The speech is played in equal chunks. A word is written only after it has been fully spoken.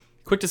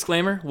Quick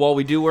disclaimer, while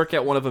we do work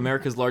at one of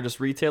America's largest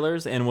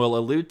retailers and will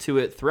allude to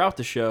it throughout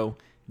the show,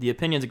 the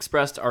opinions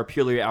expressed are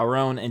purely our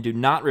own and do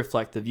not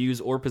reflect the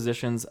views or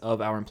positions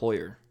of our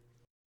employer.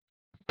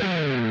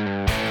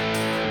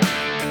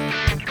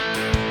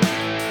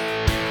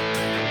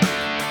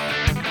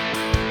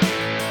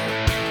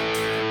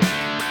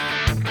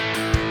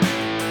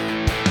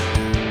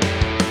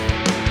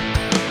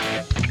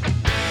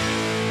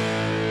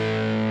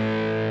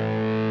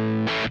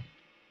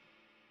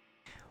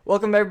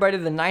 Welcome everybody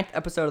to the 9th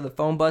episode of the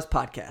Phone Buzz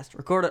Podcast,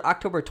 recorded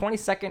October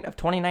 22nd of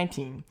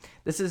 2019.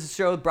 This is a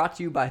show brought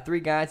to you by three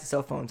guys who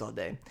sell phones all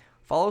day.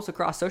 Follow us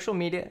across social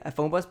media at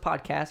Phone Buzz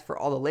Podcast for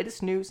all the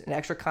latest news and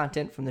extra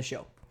content from the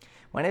show.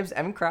 My name is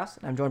Evan Krause,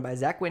 and I'm joined by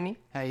Zach Whitney.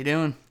 How you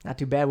doing? Not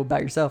too bad. What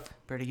about yourself?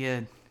 Pretty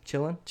good.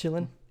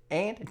 Chilling.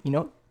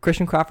 And,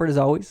 Christian Crawford as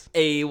always.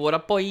 Hey, what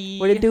up, boy?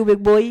 What it do,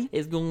 big boy?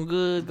 It's going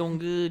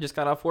good. Just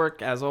got off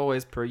work, as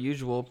always, per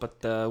usual, but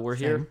we're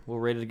here. We're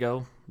ready to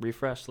go.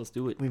 Refresh. Let's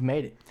do it. We've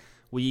made it.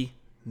 We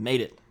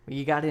made it.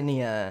 You got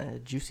any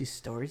juicy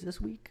stories this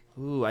week?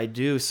 Ooh, I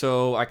do.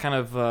 So I kind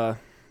of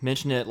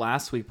mentioned it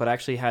last week, but I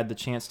actually had the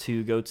chance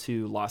to go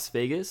to Las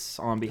Vegas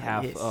on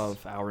behalf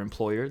of our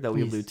employer that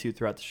we allude to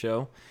throughout the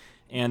show.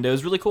 And it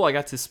was really cool. I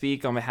got to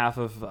speak on behalf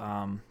of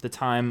the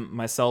time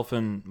myself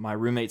and my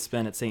roommate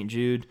spent at St.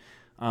 Jude.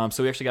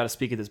 So we actually got to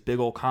speak at this big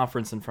old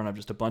conference in front of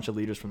just a bunch of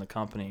leaders from the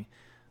company.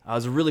 It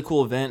was a really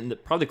cool event.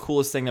 And probably the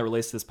coolest thing that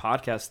relates to this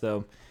podcast,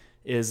 though,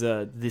 is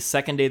the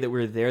second day that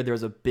we were there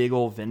was a big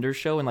old vendor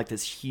show in like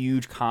this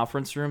huge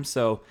conference room.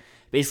 So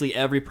basically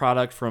every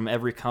product from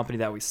every company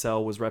that we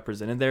sell was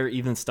represented there,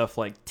 even stuff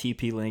like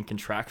TP-Link and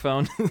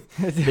TracFone.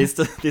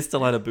 they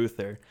still had a booth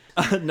there.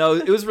 No,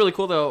 it was really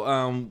cool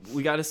though.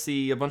 We got to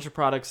see a bunch of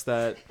products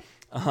that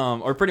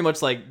are pretty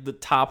much like the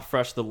top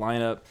fresh of the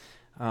lineup.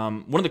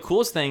 One of the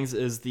coolest things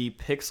is the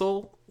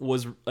Pixel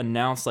was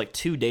announced like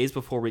 2 days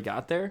before we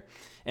got there.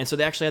 And so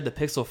they actually had the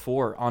Pixel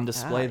 4 on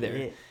display there.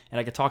 Yeah. And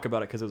I could talk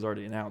about it because it was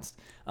already announced.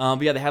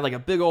 But yeah, they had like a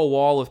big old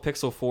wall of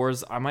Pixel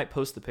 4s. I might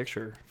post the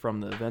picture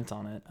from the event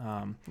on it.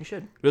 You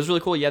should. It was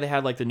really cool. Yeah, they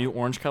had like the new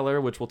orange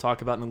color, which we'll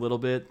talk about in a little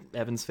bit.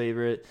 Evan's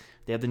favorite.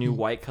 They had the new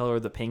white color,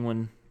 the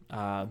penguin.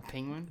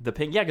 Penguin? The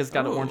pink, yeah, because it's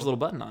got an orange little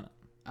button on it.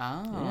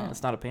 Oh. Yeah,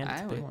 it's not a panda,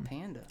 it's a penguin.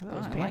 Panda. Oh,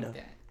 it's I panda. like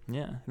that.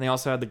 Yeah. And they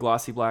also had the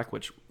glossy black,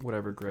 which,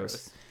 whatever,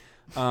 gross.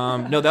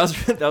 No,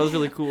 that was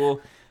really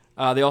cool.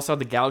 They also had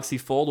the Galaxy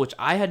Fold, which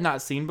I had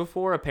not seen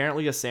before.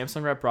 Apparently, a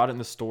Samsung rep brought it in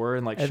the store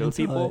and showed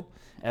people.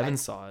 Evan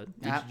saw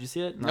it. Did you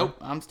see it? No? Nope.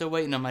 I'm still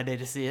waiting on my day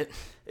to see it.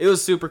 It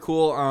was super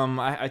cool.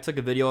 I took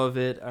a video of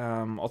it.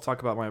 I'll talk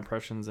about my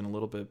impressions in a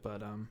little bit,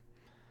 but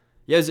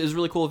yeah, it was a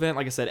really cool event.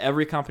 Like I said,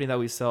 every company that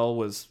we sell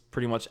was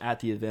pretty much at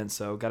the event,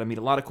 so got to meet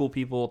a lot of cool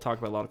people, talk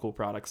about a lot of cool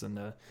products,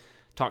 and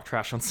talk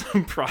trash on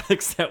some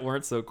products that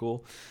weren't so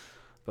cool.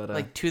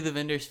 But to the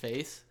vendor's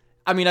face.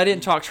 I mean, I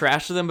didn't talk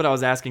trash to them, but I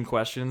was asking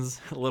questions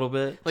a little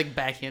bit. Like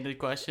backhanded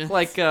questions?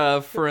 Like,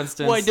 for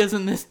instance... Why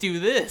doesn't this do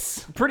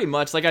this? Pretty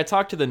much. Like, I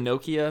talked to the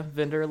Nokia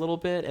vendor a little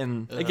bit,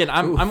 and again,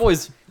 I'm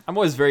always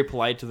very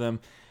polite to them.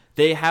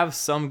 They have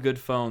some good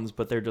phones,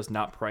 but they're just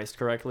not priced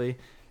correctly.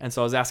 And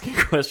so I was asking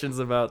questions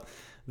about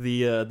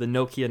the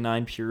Nokia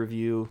 9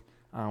 PureView,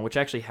 which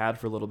I actually had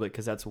for a little bit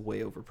because that's way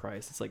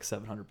overpriced. It's like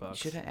 $700. You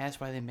should have asked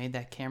why they made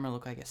that camera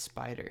look like a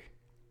spider.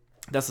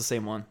 That's the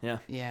same one, yeah.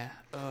 Yeah.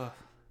 Ugh.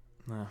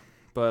 Yeah.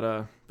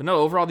 But no,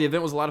 overall the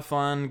event was a lot of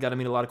fun. Got to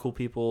meet a lot of cool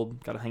people.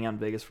 Got to hang out in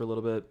Vegas for a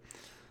little bit,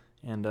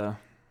 and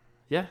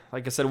yeah,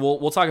 like I said,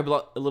 we'll talk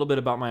a little bit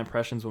about my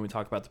impressions when we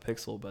talk about the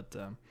Pixel. But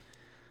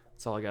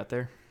that's all I got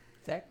there.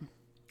 Zach?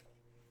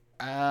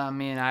 I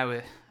mean,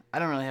 I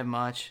don't really have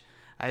much.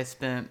 I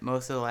spent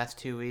most of the last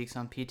 2 weeks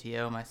on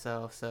PTO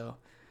myself, so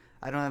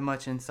I don't have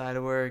much inside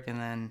of work, and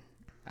then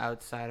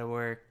outside of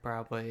work,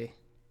 probably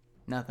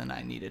nothing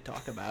I need to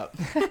talk about.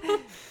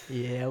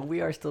 Yeah,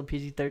 we are still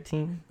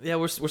PG-13. Yeah,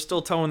 we're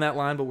still towing that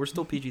line, but we're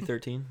still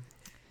PG-13.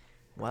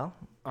 Well,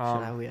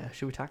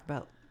 should we talk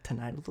about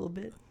tonight a little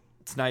bit?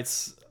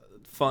 Tonight's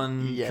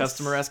fun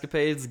customer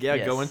escapades. Yeah,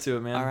 Yes. Go into it,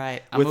 man. All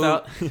right.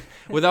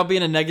 Without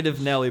being a negative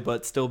Nelly,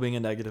 but still being a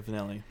negative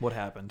Nelly. What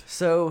happened?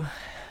 So,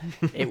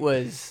 it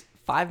was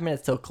 5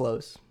 minutes till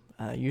close.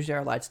 Usually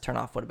our lights turn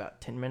off,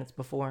 about 10 minutes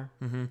before?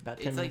 Mm-hmm. About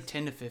 10 It's minutes. like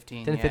 10 to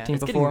 15. 10 to 15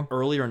 It's before. getting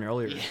earlier and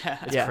earlier. Yeah.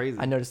 It's crazy.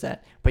 I noticed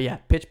that. But yeah,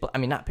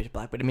 not pitch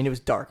black, but I mean, it was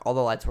dark. All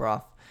the lights were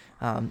off.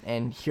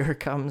 And here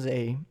comes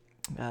a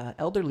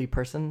elderly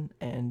person,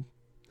 and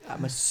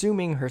I'm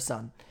assuming her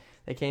son.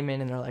 They came in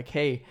and they're like,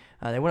 hey,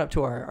 they went up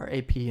to our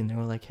AP and they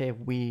were like, hey,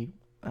 we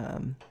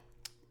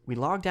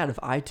logged out of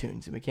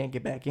iTunes and we can't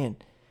get back in.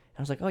 And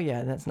I was like, oh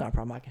yeah, that's not a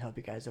problem. I can help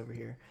you guys over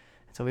here.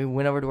 So we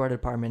went over to our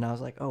department and I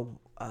was like, oh,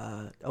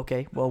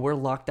 okay, well, we're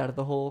locked out of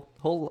the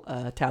whole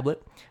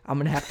tablet. I'm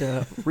going to have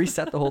to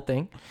reset the whole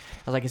thing. I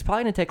was like, it's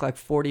probably going to take like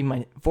 40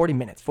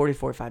 minutes,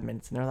 45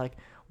 minutes. And they're like,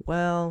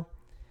 well,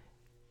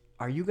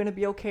 are you going to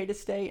be okay to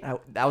stay?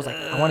 I was like,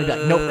 I want to be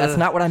like, nope, that's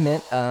not what I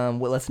meant.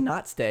 Well, let's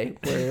not stay.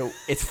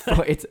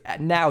 It's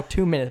now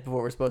 2 minutes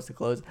before we're supposed to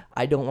close.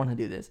 I don't want to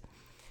do this.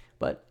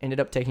 But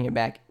ended up taking it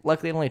back.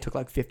 Luckily, it only took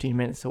like 15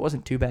 minutes, so it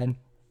wasn't too bad.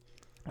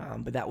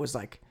 But that was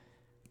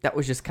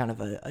just kind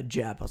of a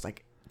jab. I was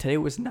like, today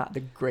was not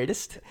the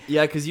greatest.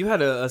 Yeah, because you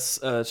had a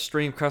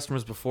string of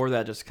customers before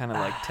that just kind of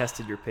like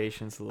tested your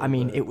patience a little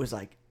bit. It was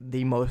like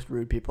the most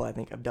rude people I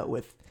think I've dealt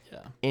with Yeah.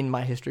 in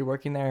my history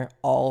working there,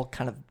 all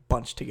kind of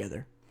bunched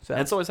together. So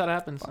That's always how it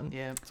happens. fun.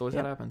 Yeah. It's always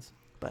how it happens.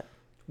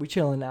 We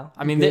chilling now.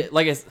 I mean,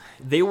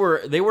 they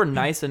were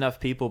nice enough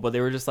people, but they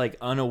were just like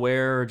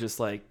unaware or just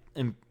like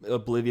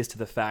oblivious to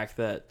the fact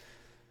that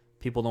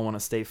people don't want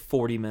to stay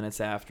 40 minutes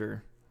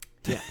after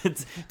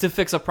to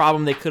fix a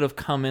problem they could have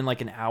come in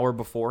like an hour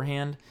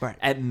beforehand, Right.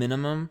 at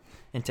minimum,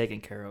 and taken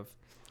care of.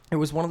 It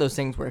was one of those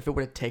things where if it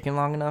would have taken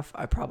long enough,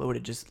 I probably would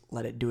have just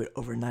let it do it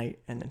overnight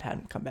and then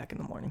hadn't come back in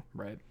the morning.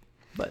 Right.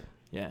 But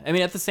yeah, I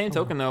mean, at the same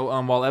token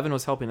though, while Evan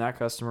was helping that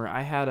customer,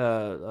 I had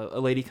a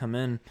lady come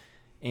in.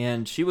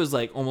 And she was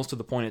like almost to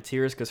the point of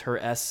tears because her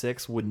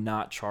S6 would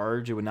not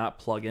charge. It would not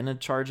plug in and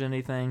charge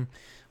anything.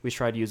 We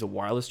tried to use a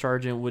wireless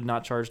charge and it would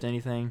not charge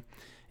anything.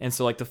 And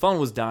so like the phone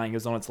was dying. It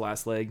was on its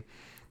last leg.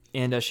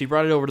 And she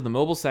brought it over to the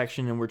mobile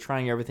section and we're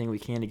trying everything we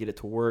can to get it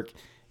to work.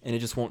 And it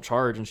just won't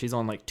charge. And she's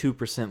on like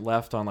 2%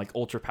 left on like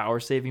ultra power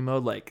saving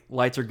mode. Like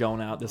lights are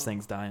going out. This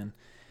thing's dying.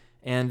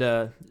 And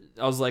I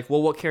was like,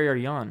 well, what carrier are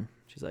you on?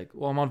 She's like,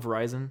 well, I'm on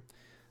Verizon.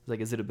 I was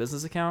like, is it a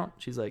business account?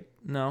 She's like,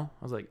 no.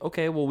 I was like,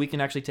 okay, well, we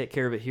can actually take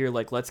care of it here.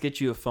 Like, let's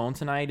get you a phone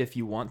tonight if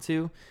you want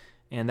to.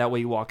 And that way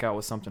you walk out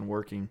with something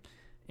working.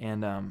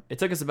 And it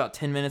took us about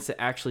 10 minutes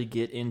to actually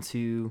get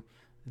into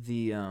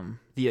the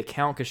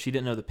account because she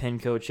didn't know the PIN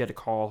code. She had to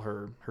call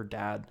her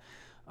dad.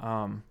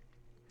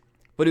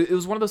 But it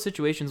was one of those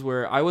situations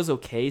where I was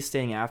okay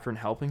staying after and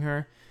helping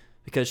her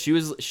because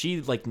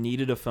she like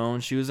needed a phone.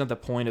 She was at the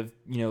point of,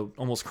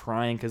 almost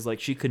crying because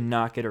like she could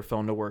not get her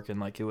phone to work and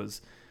like it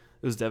was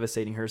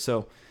devastating her.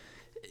 So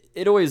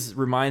it always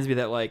reminds me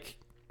that like,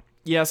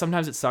 yeah,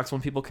 sometimes it sucks when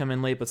people come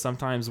in late, but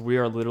sometimes we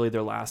are literally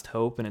their last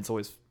hope. And it's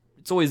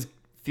always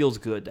feels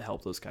good to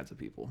help those kinds of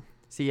people.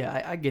 see,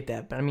 yeah, I get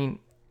that. But I mean,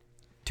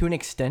 to an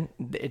extent,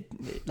 it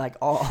like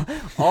all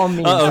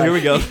means. Here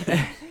we go.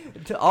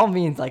 To all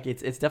means, like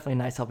it's definitely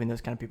nice helping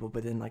those kind of people.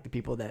 But then like the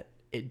people that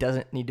it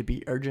doesn't need to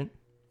be urgent.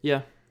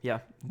 Yeah.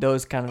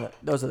 Those are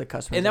the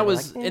customers. And that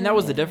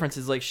was the difference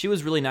is like, she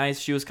was really nice.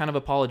 She was kind of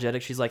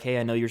apologetic. She's like, hey,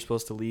 I know you're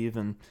supposed to leave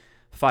in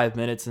 5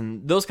 minutes.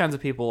 And those kinds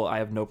of people, I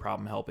have no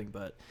problem helping.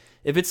 But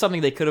if it's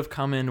something they could have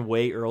come in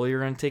way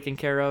earlier and taken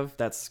care of,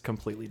 that's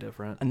completely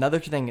different. Another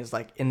thing is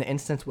like in the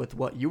instance with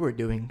what you were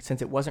doing,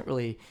 since it wasn't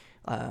really,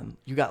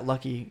 you got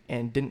lucky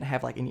and didn't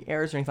have like any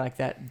errors or anything like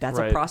that. That's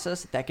Right. a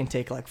process that can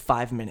take like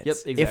 5 minutes, Yep,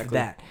 exactly. if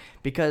that,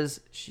 because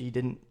she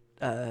didn't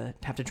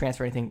have to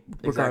transfer anything.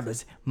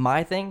 Regardless,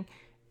 my thing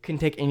can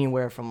take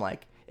anywhere from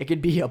like it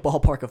could be a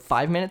ballpark of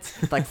 5 minutes,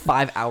 to like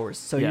 5 hours.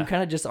 So Yeah. you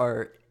kind of just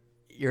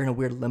you're in a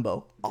weird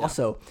limbo. Yeah.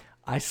 Also,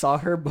 I saw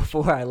her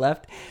before I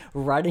left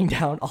writing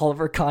down all of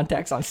her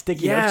contacts on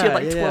sticky notes. She had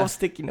like 12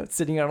 sticky notes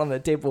sitting out on the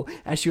table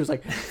as she was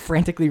like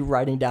frantically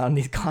writing down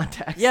these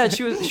contacts. Yeah,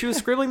 she was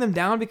scribbling them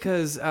down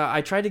because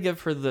I tried to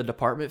give her the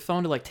department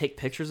phone to like take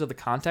pictures of the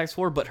contacts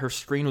for, but her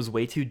screen was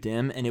way too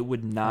dim and it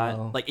would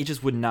not it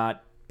just would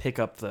not pick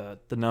up the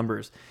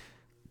numbers.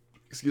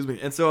 Excuse me.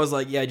 And so I was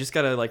like, yeah, I just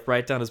gotta like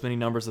write down as many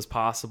numbers as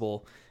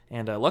possible.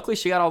 And luckily,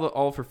 she got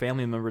all of her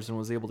family members and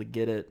was able to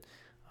get it.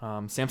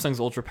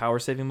 Samsung's ultra power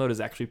saving mode is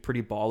actually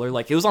pretty baller.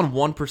 Like it was on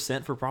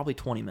 1% for probably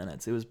 20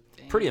 minutes. It was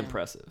pretty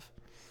impressive.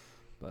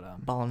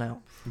 But balling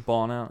out.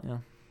 balling out, yeah.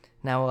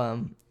 Now,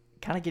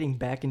 kind of getting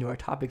back into our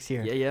topics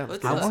here. Yeah.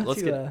 Let's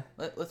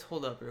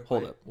hold up real quick.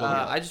 Hold up. What do we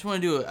got? I just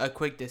want to do a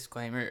quick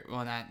disclaimer.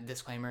 Well, not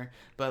disclaimer,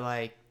 but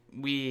like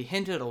we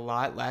hinted a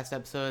lot last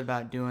episode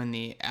about doing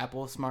the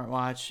Apple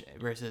smartwatch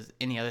versus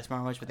any other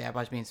smartwatch, with the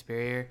Apple Watch being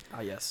superior.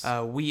 Yes.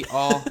 We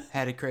all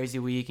had a crazy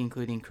week,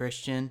 including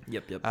Christian.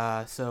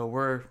 Yep. So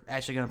we're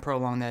actually going to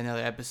prolong that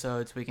another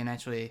episode so we can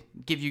actually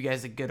give you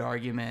guys a good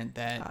argument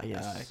that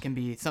can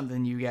be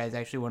something you guys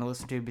actually want to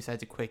listen to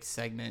besides a quick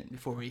segment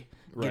before we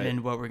get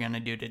into what we're going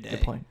to do today.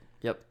 Good point.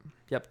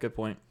 Yep. Good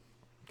point.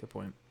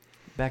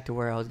 Back to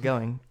where I was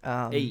going.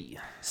 Hey.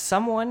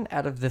 Someone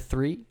out of the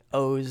three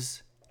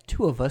owes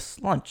two of us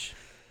lunch.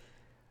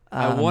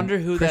 I wonder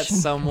who Christian,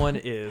 that someone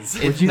is.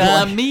 It's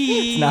not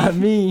me. It's not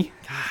me.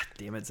 God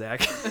damn it,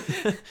 Zach.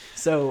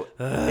 So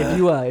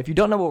if you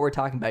don't know what we're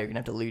talking about, you're gonna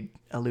have to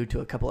allude to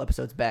a couple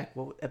episodes back.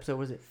 What episode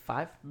was it?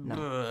 5?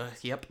 No.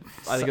 Yep.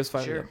 I think it was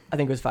 5. Sure. Yeah. I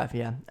think it was 5.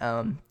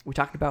 Yeah. We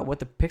talked about what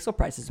the Pixel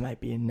prices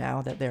might be, and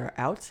now that they're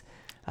out,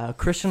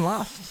 Christian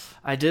lost.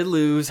 I did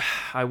lose.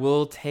 I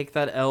will take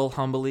that L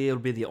humbly.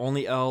 It'll be the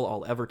only L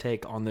I'll ever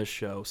take on this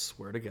show.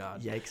 Swear to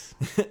God. Yikes.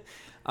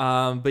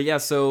 But yeah,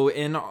 so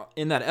in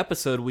that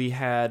episode, we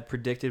had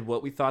predicted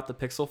what we thought the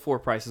Pixel 4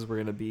 prices were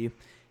going to be.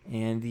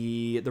 And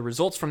the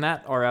results from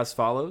that are as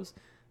follows.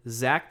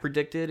 Zach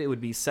predicted it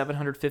would be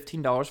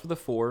 $715 for the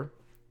 4,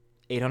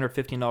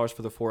 $815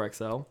 for the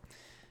 4XL.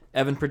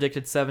 Evan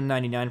predicted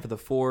 $799 for the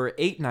 4,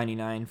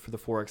 $899 for the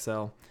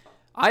 4XL.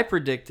 I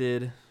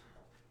predicted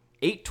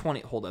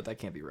 $820. Hold up, that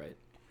can't be right.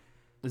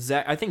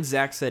 Zach, I think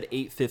Zach said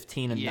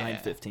 8:15 and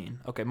 9:15.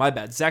 Okay, my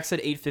bad. Zach said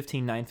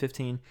 8:15,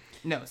 9:15.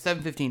 No,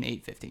 7:15,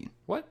 8:15.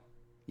 What?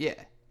 Yeah.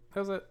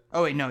 How's that?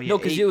 Oh wait, no, yeah. No,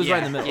 because it was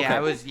right in the middle. Yeah, Okay. I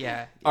was.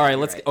 Yeah. All right, you're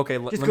let's. right. Okay,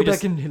 Just let go me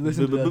back and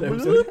listen to that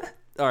episode.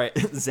 All right,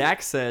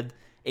 Zach said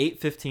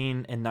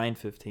 8:15 and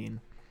 9:15.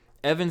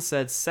 Evan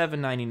said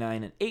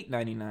 7:99 and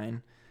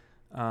 8:99.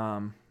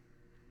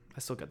 I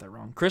still got that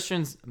wrong.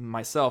 Christian's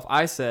myself,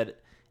 I said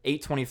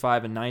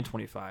 8:25 and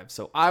 9:25.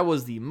 So I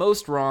was the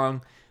most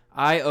wrong.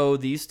 I owe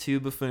these two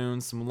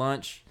buffoons some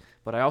lunch,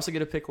 but I also get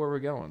to pick where we're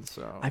going.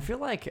 So I feel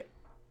like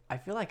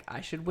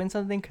I should win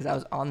something because I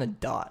was on the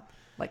dot,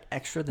 like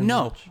extra than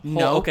No, lunch.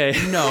 no, okay.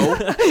 no,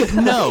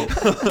 no.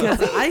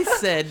 Because I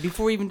said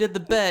before we even did the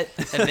bet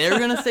that they were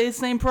gonna say the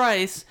same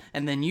price,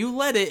 and then you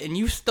let it, and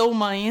you stole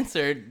my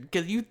answer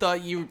because you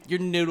thought your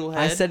noodle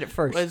head I said it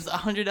first. was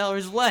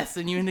 $100 less,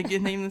 and you ended up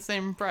getting the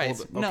same price.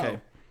 Hold on. No, Okay.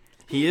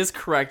 He is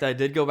correct. I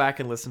did go back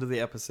and listen to the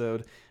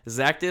episode.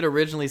 Zach did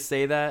originally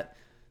say that.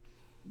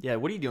 Yeah,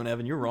 what are you doing,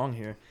 Evan? You're wrong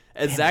here.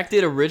 Zach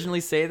did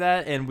originally say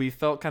that, and we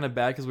felt kind of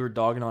bad because we were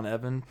dogging on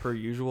Evan per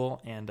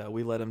usual, and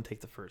we let him take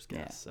the first guess.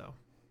 Yeah. So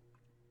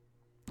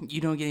you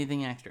don't get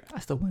anything extra. I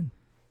still win.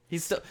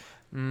 he's still.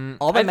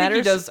 All that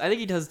matters- I think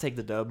he does take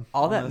the dub.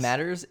 All on that this.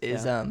 matters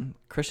is Yeah.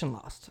 Christian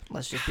lost.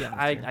 Let's just be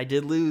honest. here. I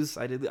did lose.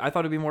 I thought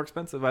it'd be more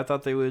expensive. I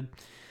thought they would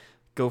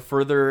go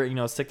further,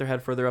 stick their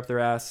head further up their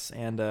ass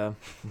and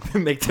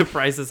make the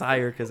prices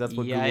higher because that's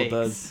what Google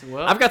does.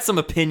 Well, I've got some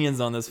opinions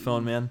on this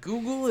phone, man.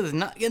 Google is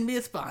not gonna be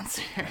a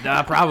sponsor.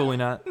 Nah, probably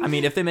not. I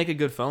mean, if they make a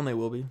good phone, they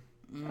will be.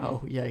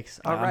 Oh yikes!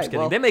 Nah, All I'm right, just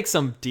kidding. well, They make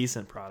some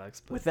decent products.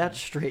 But with that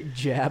straight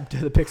jab to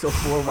the Pixel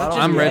 4, why don't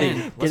I'm we ready.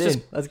 get Let's in? just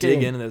Let's get dig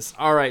in. into this.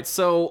 All right,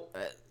 so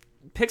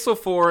Pixel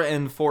 4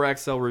 and 4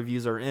 XL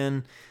reviews are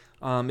in.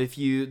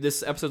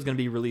 This episode's going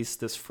to be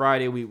released this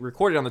Friday. We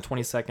recorded on the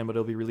 22nd, but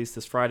it'll be released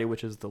this Friday,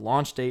 which is the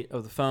launch date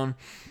of the phone.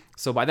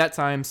 So by that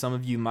time, some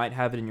of you might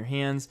have it in your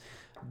hands.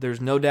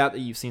 There's no doubt that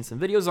you've seen some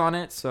videos on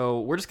it.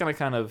 So we're just going to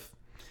kind of,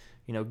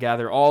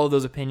 gather all of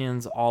those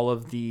opinions, all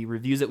of the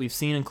reviews that we've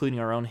seen, including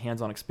our own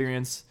hands-on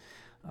experience.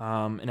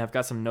 And I've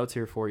got some notes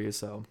here for you.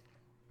 So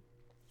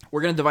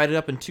we're going to divide it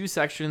up in two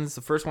sections.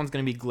 The first one's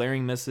going to be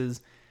glaring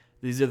misses.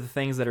 These are the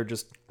things that are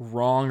just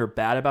wrong or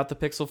bad about the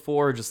Pixel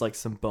 4, or just like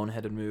some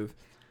boneheaded move.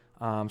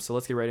 So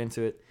let's get right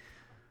into it.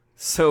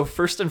 So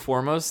first and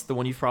foremost, the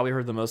one you've probably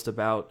heard the most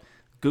about,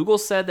 Google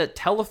said that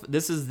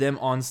this is them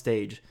on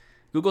stage.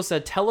 Google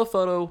said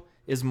telephoto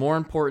is more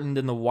important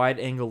than the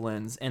wide-angle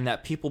lens and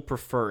that people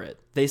prefer it.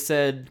 They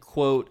said,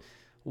 quote,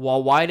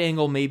 while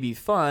wide-angle may be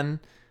fun,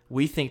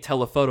 we think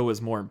telephoto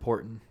is more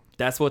important.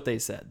 That's what they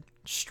said.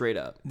 Straight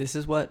up. This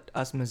is what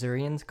us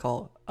Missourians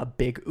call a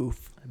big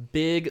oof.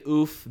 Big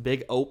oof,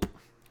 big ope.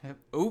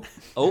 Oop.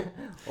 Ope.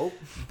 Ope.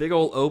 Big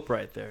old ope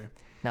right there.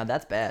 Now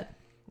that's bad.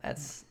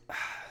 That's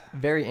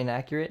very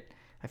inaccurate.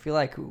 I feel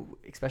like,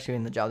 especially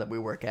in the job that we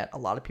work at, a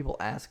lot of people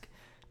ask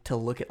to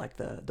look at like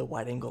the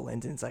wide angle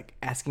lens, and it's like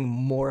asking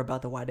more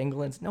about the wide angle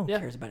lens. No one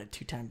cares about a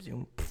 2x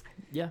zoom. Pfft,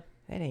 Yeah.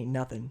 that ain't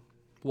nothing.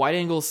 Wide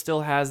angle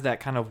still has that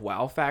kind of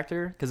wow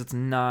factor because it's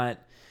not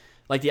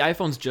like the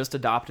iPhone's just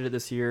adopted it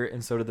this year,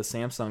 and so did the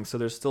Samsung. So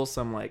there's still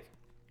some like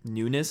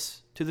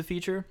newness to the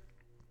feature.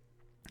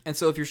 And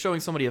so if you're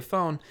showing somebody a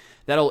phone,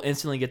 that'll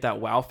instantly get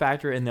that wow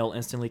factor, and they'll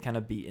instantly kind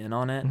of be in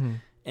on it. Mm-hmm.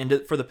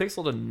 And for the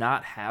Pixel to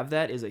not have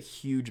that is a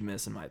huge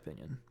miss, in my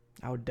opinion.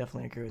 I would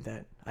definitely agree with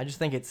that. I just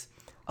think it's,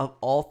 of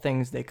all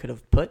things they could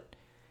have put,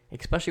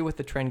 especially with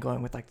the trend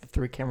going with like the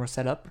 3-camera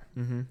setup,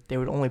 they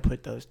would only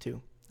put those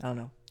two. I don't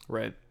know.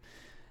 Right.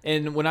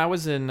 And when I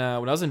was in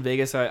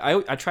Vegas,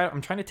 I'm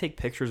trying to take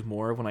pictures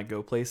more when I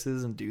go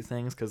places and do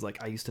things because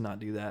like I used to not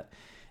do that.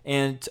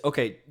 And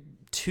okay,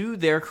 to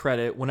their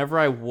credit, whenever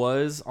I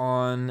was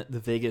on the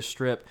Vegas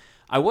Strip,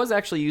 I was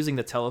actually using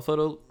the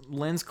telephoto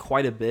lens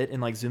quite a bit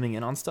and like zooming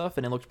in on stuff,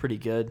 and it looked pretty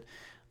good.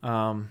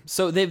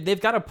 So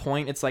they've got a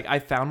point. It's like I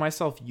found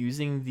myself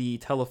using the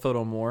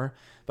telephoto more,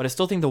 but I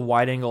still think the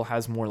wide angle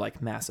has more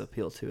like mass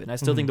appeal to it, and I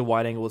still think the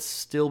wide angle would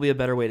still be a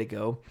better way to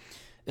go.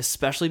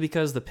 Especially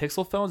because the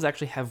Pixel phones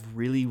actually have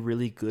really,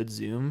 really good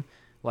zoom,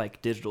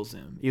 like digital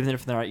zoom, even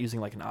if they're not using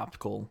like an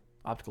optical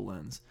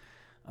lens.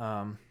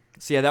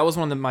 So yeah, that was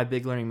one of my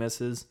big learning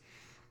misses.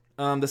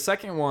 The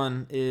second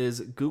one is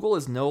Google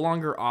is no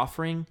longer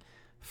offering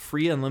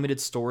free unlimited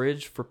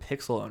storage for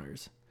Pixel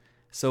owners.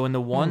 So in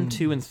the 1,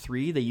 2, and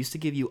 3, they used to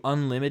give you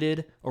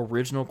unlimited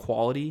original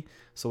quality.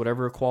 So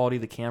whatever quality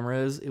the camera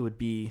is, it would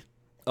be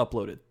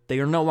uploaded. They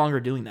are no longer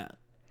doing that.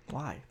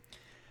 Why?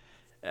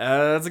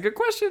 That's a good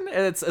question.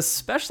 And it's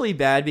especially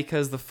bad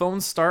because the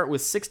phones start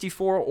with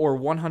 64 or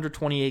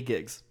 128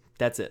 gigs.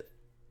 That's it.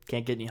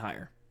 Can't get any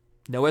higher.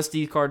 No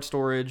SD card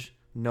storage,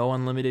 no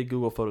unlimited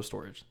Google Photo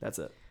storage. That's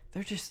it.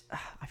 I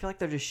feel like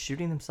they're just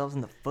shooting themselves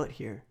in the foot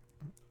here.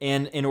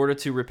 And in order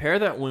to repair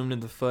that wound in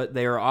the foot,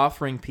 they are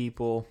offering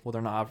people, well,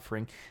 they're not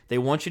offering, they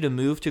want you to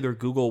move to their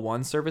Google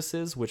One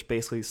services, which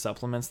basically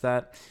supplements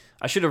that.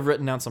 I should have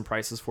written down some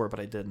prices for it, but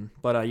I didn't.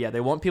 But yeah, they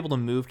want people to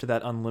move to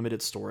that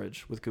unlimited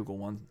storage with Google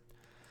One.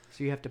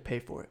 So you have to pay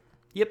for it.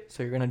 Yep.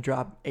 So you're going to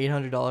drop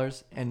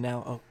 $800, and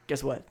now,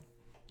 guess what?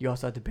 you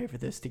also have to pay for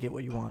this to get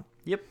what you want.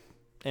 Yep.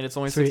 And it's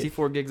only Sweet.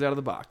 64 gigs out of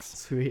the box.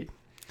 Sweet.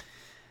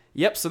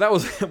 Yep, so that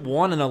was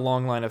one in a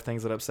long line of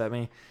things that upset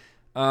me.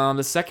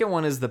 The second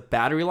one is the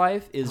battery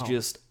life is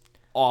just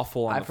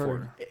awful on I've the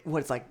heard 4. what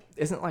it's like.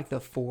 Isn't like the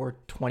 4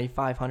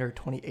 2500,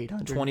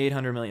 2800?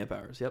 2800 milliamp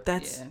hours. Yep.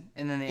 That's Yeah.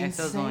 And then the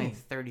XL is only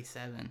insane.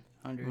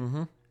 3700.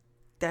 Mm-hmm.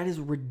 That is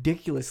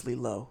ridiculously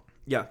low.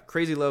 Yeah,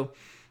 crazy low.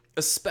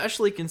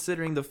 Especially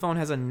considering the phone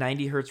has a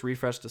 90 hertz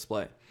refresh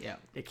display. Yeah.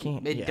 It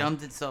can't. It yeah.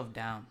 dumbs itself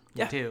down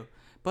Yeah. too.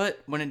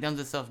 But when it dumbs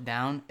itself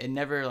down, it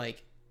never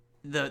like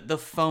the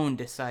phone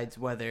decides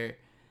whether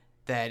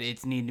that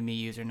it's need to be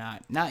used or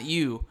not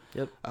you.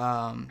 Yep.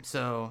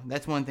 So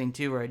that's one thing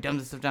too, where it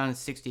dumbs itself down to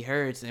 60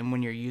 hertz, and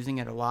when you're using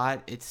it a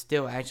lot, it's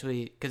still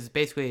actually, because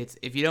basically it's,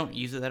 if you don't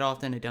use it that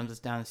often, it dumbs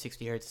it down to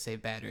 60 hertz to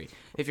save battery.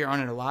 If you're on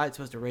it a lot, it's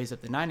supposed to raise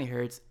up to 90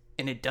 hertz,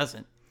 and it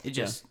doesn't. It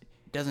just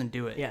doesn't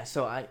do it. Yeah,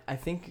 so I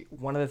think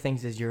one of the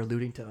things is you're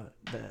alluding to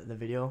the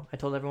video I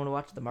told everyone to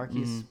watch, the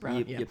Marquise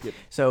Brown. Yep.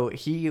 So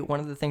one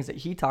of the things that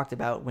he talked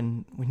about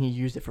when he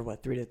used it for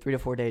what 3 to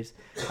 4 days,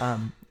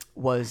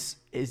 was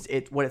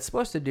what it's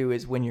supposed to do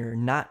is when you're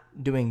not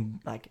doing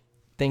like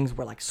things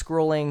where like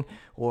scrolling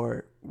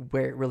or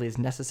where it really is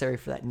necessary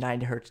for that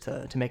 90 hertz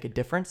to make a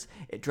difference,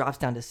 it drops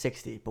down to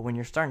 60. But when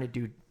you're starting to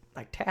do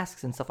like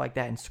tasks and stuff like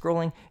that and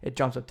scrolling, it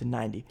jumps up to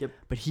 90. Yep.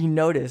 But he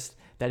noticed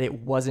that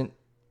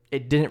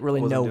it didn't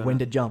really know doing when it.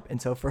 to jump.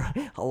 And so for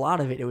a lot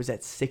of it was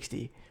at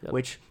 60, Yep.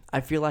 which I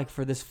feel like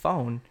for this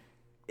phone,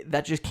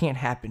 that just can't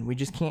happen. We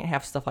just can't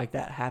have stuff like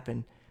that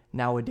happen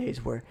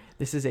nowadays, where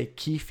this is a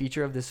key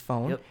feature of this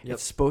phone. Yep.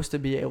 It's supposed to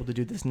be able to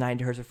do this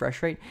 90 hertz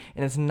refresh rate,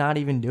 and it's not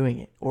even doing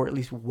it, or at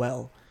least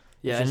well.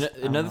 Yeah, It's and just, I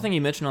don't another know. thing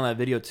you mentioned on that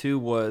video too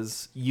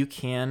was you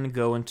can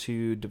go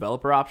into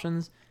developer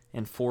options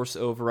and force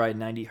override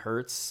 90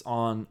 hertz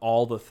on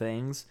all the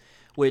things,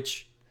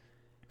 which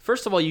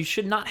first of all, you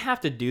should not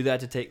have to do that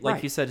to take, like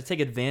Right. you said, to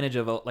take advantage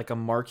of a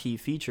marquee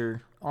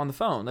feature on the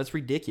phone. That's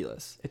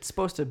ridiculous. It's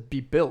supposed to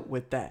be built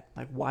with that.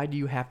 Like, why do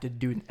you have to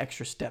do an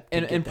extra step?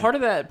 And part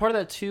of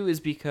that too is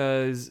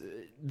because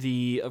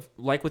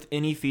like with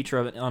any feature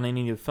of it on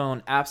any new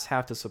phone, apps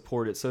have to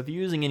support it. So if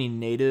you're using any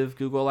native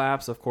Google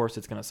apps, of course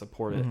it's going to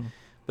support it.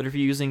 But if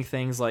you're using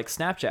things like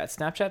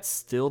Snapchat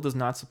still does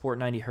not support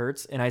 90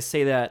 hertz, and I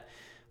say that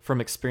from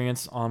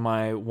experience on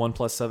my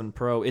OnePlus 7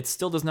 Pro. It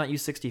still does not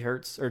use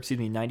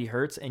 90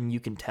 hertz, and you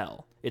can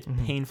tell. It's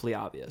painfully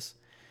obvious.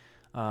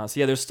 So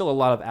yeah, there's still a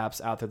lot of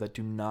apps out there that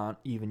do not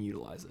even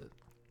utilize it.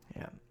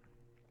 Yeah.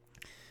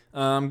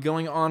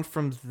 Going on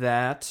from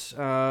that,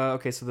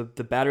 okay, so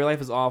the battery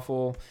life is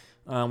awful.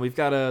 We've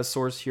got a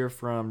source here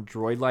from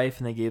Droid Life,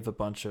 and they gave a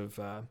bunch of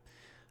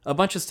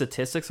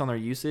statistics on their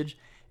usage,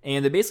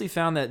 and they basically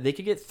found that they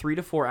could get 3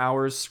 to 4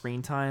 hours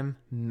screen time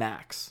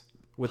max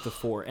with the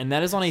 4, and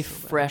that is on a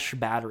fresh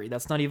battery.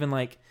 That's not even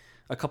like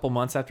a couple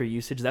months after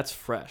usage. That's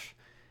fresh,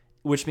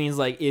 which means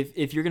like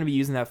if you're going to be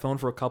using that phone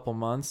for a couple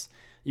months,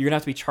 you're going to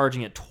have to be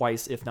charging it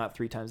twice, if not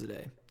 3 times a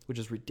day, which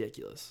is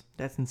ridiculous.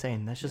 That's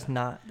insane. That's just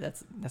not.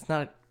 That's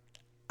not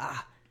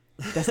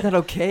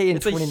okay in 2019.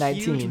 It's a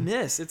huge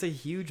miss. It's a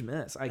huge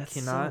miss. I That's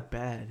cannot so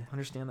bad.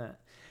 understand that.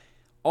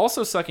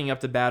 Also sucking up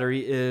the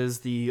battery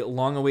is the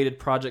long-awaited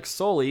Project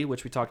Soli,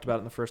 which we talked about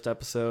in the first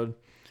episode.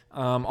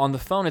 On the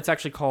phone, it's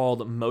actually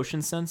called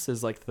Motion Sense,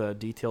 is like the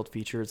detailed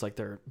feature. It's like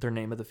their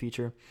name of the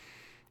feature.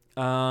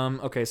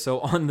 Okay,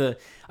 so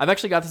I've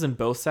actually got this in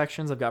both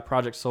sections. I've got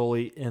Project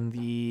Soli in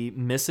the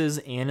misses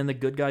and in the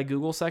good guy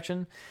Google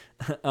section.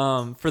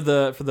 For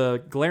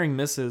the glaring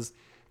misses,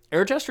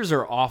 air gestures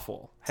are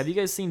awful. Have you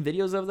guys seen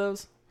videos of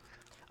those?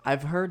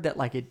 I've heard that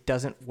like it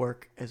doesn't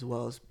work as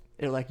well as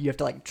like you have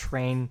to like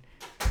train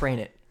it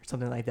or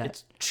something like that.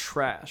 It's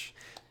trash.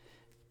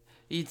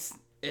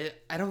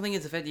 I don't think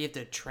it's the fact that you have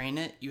to train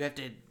it. You have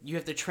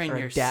to train Or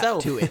adapt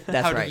yourself to it.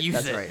 That's how right. to use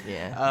That's it. right.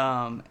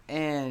 Yeah.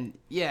 And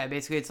yeah,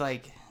 basically it's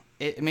like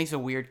it makes a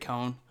weird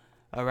cone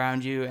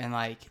around you, and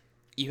like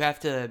you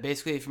have to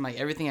basically, from like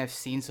everything I've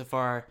seen so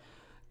far,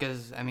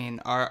 because I mean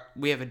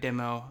we have a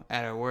demo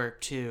at our work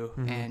too,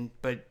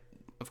 but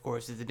of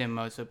course it's a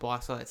demo, so it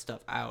blocks all that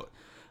stuff out.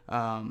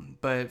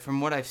 But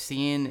from what I've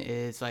seen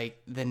is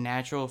like the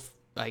natural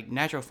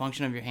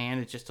function of your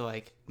hand is just to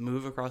like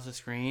move across the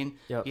screen.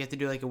 Yep. You have to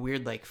do like a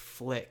weird like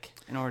flick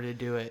in order to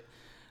do it.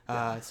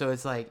 So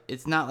it's like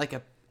it's not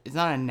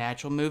a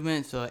natural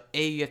movement. So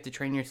you have to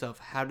train yourself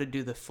how to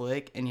do the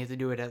flick, and you have to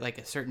do it at like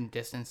a certain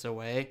distance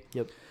away.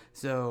 Yep.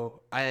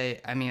 So I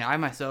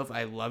myself,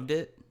 I loved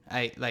it.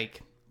 I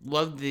like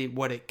loved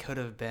what it could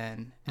have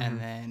been,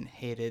 and then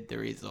hated the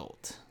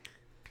result.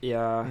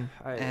 Yeah.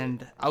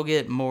 And I'll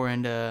get more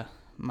into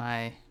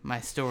my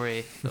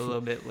story a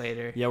little bit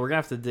later. Yeah, we're gonna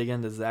have to dig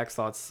into Zach's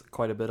thoughts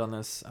quite a bit on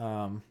this.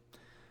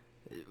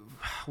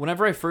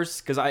 Whenever I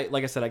first, because I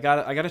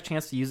got a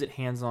chance to use it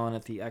hands on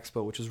at the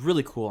expo, which was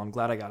really cool. I'm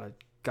glad I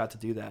got to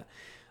do that.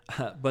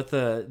 But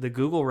the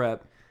Google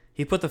rep,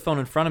 he put the phone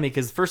in front of me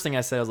because the first thing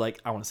I said, I was like,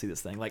 I want to see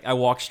this thing. Like I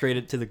walked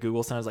straight to the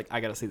Google Center. I was like, I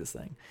got to see this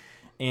thing.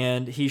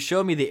 And he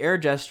showed me the air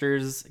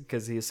gestures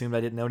because he assumed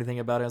I didn't know anything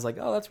about it. I was like,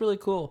 oh, that's really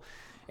cool.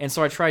 And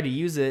so I tried to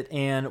use it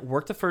and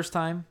worked the first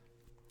time.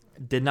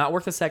 Did not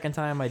work the second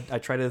time. I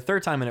tried it the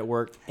third time and it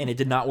worked, and it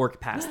did not work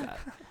past that.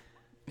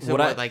 So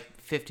like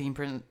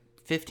 15%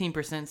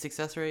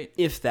 success rate?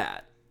 If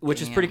that. Which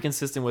is pretty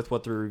consistent with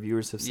what the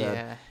reviewers have said.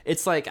 Yeah.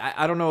 It's like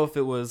I don't know if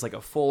it was like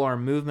a full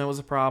arm movement was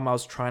a problem. I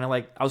was trying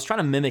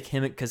to mimic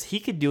him because he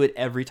could do it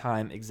every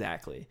time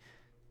exactly.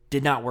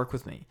 Did not work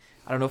with me.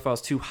 I don't know if I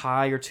was too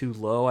high or too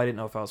low. I didn't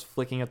know if I was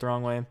flicking it the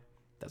wrong way.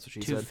 That's what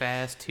she said. Too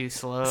fast, too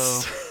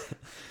slow.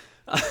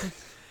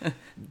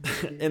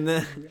 and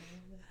then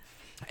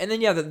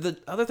yeah, the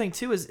other thing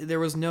too is there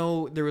was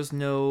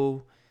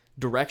no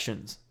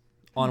directions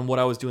on what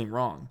I was doing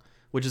wrong,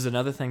 which is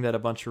another thing that a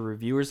bunch of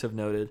reviewers have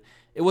noted.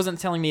 It wasn't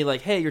telling me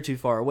like, hey, you're too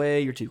far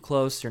away, you're too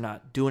close, you're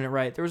not doing it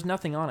right. There was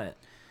nothing on it.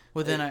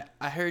 Well, then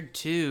I heard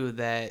too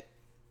that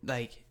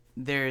like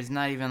there's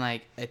not even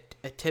like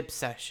a tip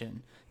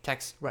section.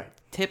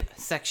 Tip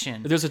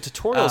section. There's a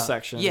tutorial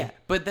section. Yeah,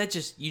 but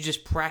you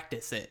just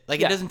practice it.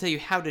 Like it doesn't tell you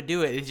how to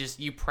do it. It's just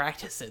you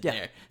practice it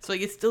there. So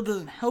like it still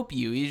doesn't help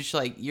you.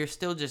 You're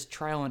still just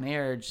trial and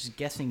error, just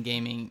guessing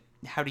gaming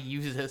how to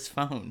use this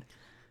phone.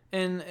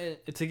 And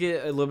to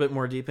get a little bit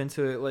more deep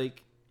into it,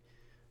 like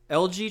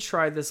LG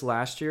tried this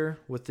last year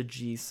with the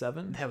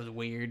G7. That was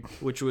weird.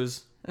 Which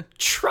was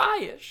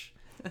trash.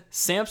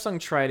 Samsung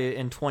tried it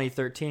in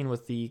 2013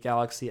 with the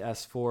Galaxy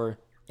S4,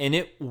 and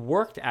it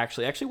worked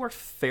actually. It actually worked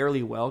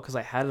fairly well because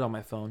I had it on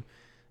my phone.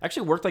 It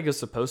actually worked like it was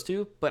supposed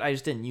to, but I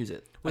just didn't use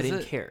it. I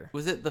didn't care.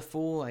 Was it the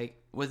full, like,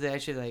 was it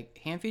actually like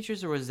hand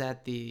features, or was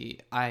that the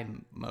eye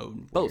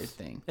mode both weird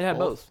thing? It had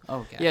both.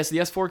 Okay. Yeah, so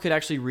the S4 could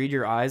actually read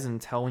your eyes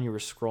and tell when you were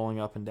scrolling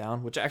up and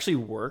down, which actually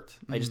worked.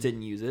 I just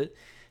didn't use it.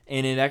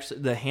 And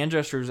the hand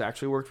gestures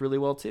actually worked really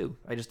well too.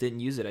 I just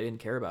didn't use it. I didn't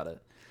care about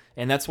it.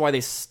 And that's why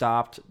they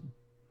stopped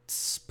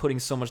putting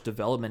so much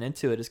development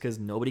into it, is because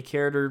nobody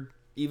cared or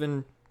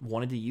even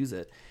wanted to use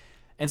it.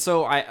 And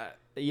so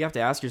you have to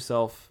ask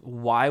yourself,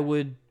 why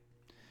would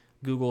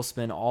Google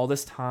spend all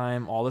this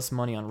time, all this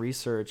money on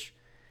research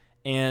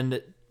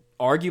and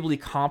arguably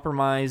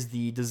compromise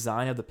the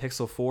design of the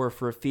Pixel 4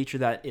 for a feature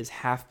that is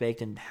half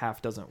baked and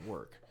half doesn't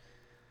work?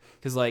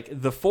 Because like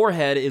the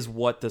forehead is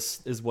what the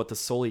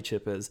Soli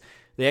chip is.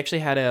 They actually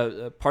had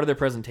a part of their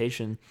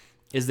presentation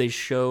is they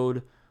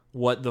showed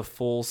what the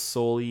full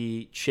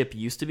Soli chip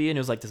used to be, and it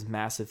was like this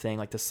massive thing,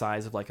 like the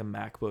size of like a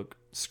MacBook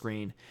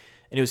screen,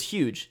 and it was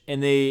huge.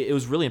 And it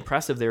was really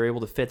impressive. They were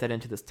able to fit that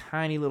into this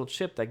tiny little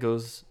chip that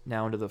goes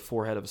now into the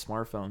forehead of a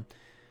smartphone.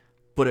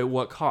 But at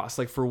what cost?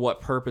 Like for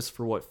what purpose?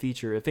 For what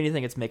feature? If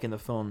anything, it's making the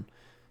phone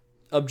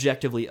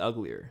objectively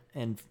uglier,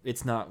 and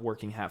it's not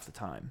working half the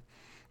time.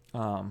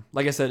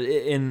 Like I said,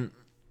 in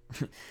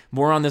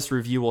more on this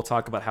review, we'll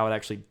talk about how it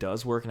actually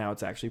does work and how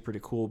it's actually pretty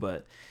cool.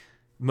 But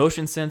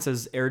motion sense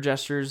as air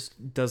gestures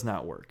does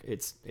not work.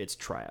 It's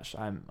trash.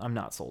 I'm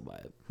not sold by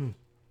it.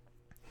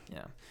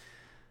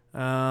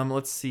 Yeah.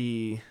 Let's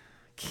see.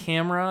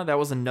 Camera, that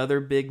was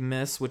another big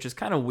miss, which is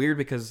kind of weird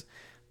because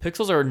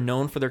Pixels are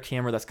known for their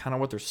camera. That's kind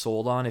of what they're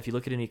sold on. If you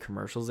look at any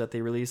commercials that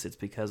they release, it's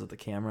because of the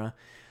camera.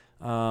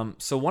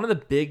 So one of the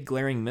big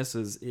glaring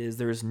misses is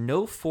there is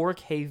no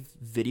 4K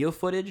video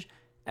footage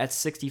at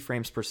 60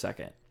 frames per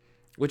second,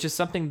 which is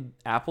something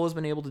Apple has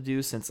been able to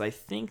do since I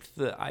think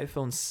the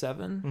iPhone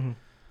 7. Mm-hmm.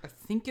 I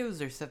think it was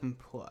their 7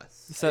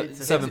 Plus.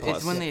 7 Plus.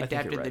 It's when they I think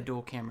adapted you're right. the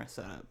dual camera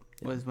setup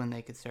was when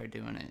they could start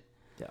doing it.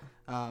 Yeah.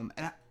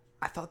 And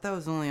I thought that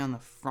was only on the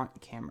front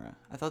camera.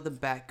 I thought the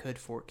back could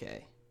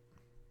 4K.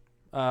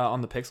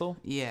 On the Pixel?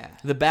 Yeah.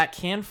 The back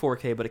can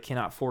 4K, but it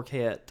cannot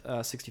 4K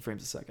at 60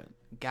 frames a second.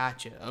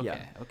 Gotcha. Okay.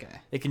 Yeah. Okay.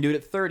 It can do it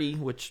at 30,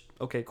 which,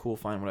 okay, cool,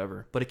 fine,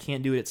 whatever. But it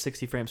can't do it at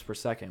 60 frames per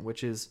second,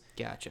 which is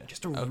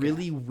just a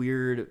really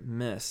weird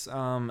miss.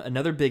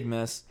 Another big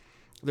miss,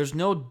 there's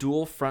no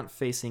dual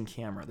front-facing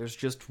camera. There's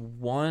just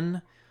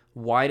one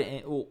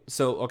wide...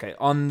 So, okay,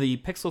 on the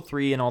Pixel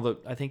 3 and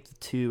I think the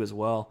 2 as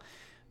well,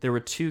 there were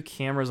two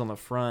cameras on the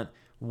front.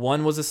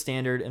 One was a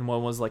standard and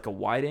one was like a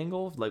wide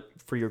angle, like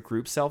for your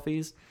group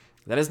selfies.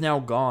 That is now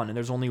gone, and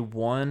there's only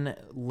one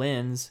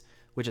lens,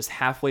 which is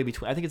halfway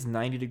between. I think it's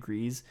 90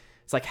 degrees.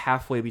 It's like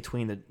halfway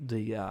between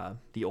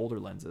the older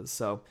lenses.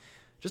 So,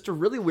 just a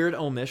really weird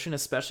omission,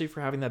 especially for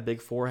having that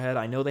big forehead.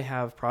 I know they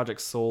have Project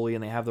Soli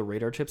and they have the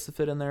radar chips to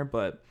fit in there,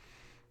 but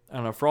I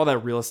don't know. For all that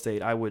real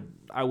estate, I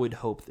would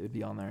hope it would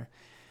be on there.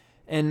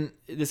 And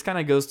this kind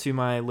of goes to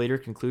my later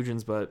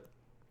conclusions, but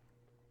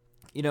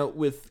you know,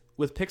 with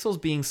Pixels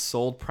being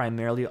sold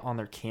primarily on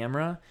their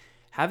camera,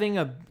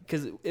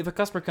 because if a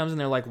customer comes in,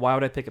 they're like, why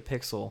would I pick a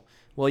Pixel?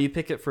 Well, you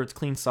pick it for its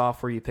clean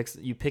software, you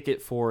pick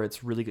it for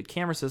its really good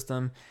camera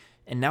system,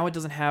 and now it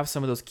doesn't have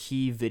some of those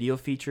key video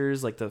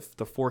features like the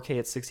 4K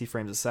at 60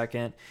 frames a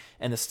second,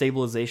 and the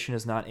stabilization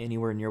is not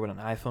anywhere near what an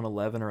iPhone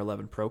 11 or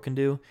 11 Pro can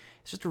do.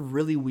 It's just a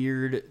really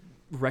weird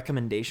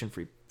recommendation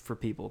for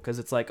people, because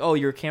it's like, oh,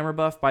 you're a camera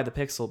buff, buy the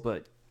Pixel,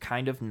 but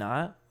kind of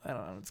not. I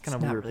don't know. It's kind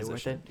of weird really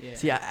position. worth it. Yeah.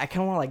 See, I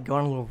kind of want to like go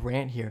on a little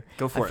rant here.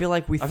 Go for it. I feel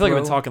like we've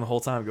been talking the whole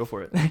time. Go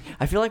for it.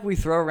 I feel like we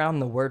throw around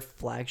the word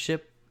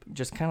flagship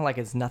just kind of like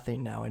it's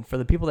nothing now. And for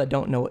the people that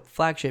don't know what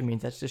flagship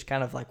means, that's just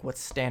kind of like what's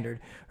standard,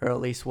 or at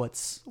least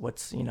what's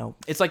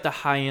It's like the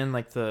high end,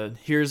 like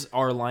here's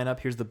our lineup,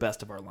 here's the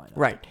best of our lineup.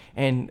 Right.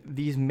 And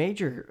these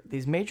major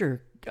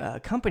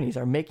companies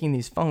are making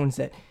these phones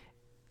that,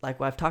 like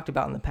what I've talked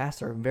about in the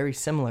past, are very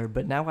similar.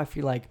 But now I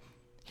feel like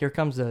here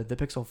comes the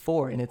Pixel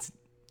 4, and it's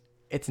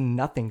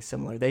nothing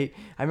similar. I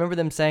remember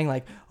them saying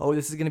like, oh,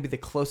 this is going to be the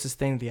closest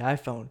thing to the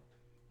iPhone.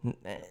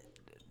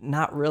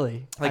 Not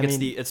really. Like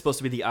it's supposed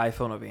to be the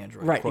iPhone of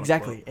Android. Right, quote,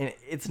 exactly. unquote. And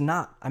it's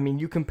not. I mean,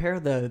 you compare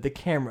the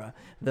camera,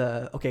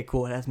 okay,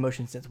 cool, it has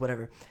motion sense,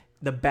 whatever.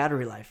 The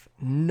battery life,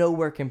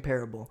 nowhere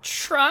comparable.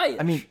 Try it.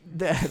 I mean,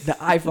 the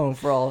iPhone,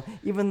 for all,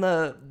 even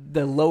the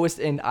lowest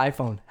end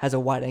iPhone has a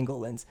wide angle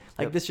lens.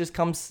 Like this just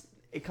comes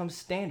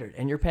standard,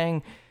 and you're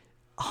paying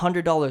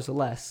 $100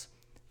 less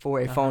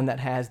for a phone that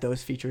has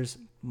those features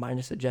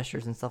minus the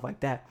gestures and stuff like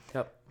that.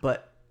 Yep.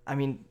 But I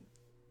mean,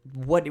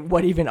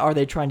 what even are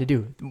they trying to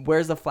do?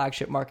 Where's the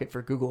flagship market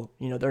for Google?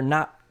 They're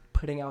not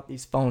putting out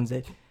these phones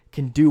that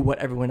can do what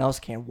everyone else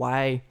can.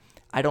 Why?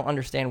 I don't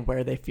understand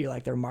where they feel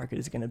like their market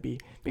is going to be.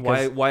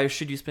 Because why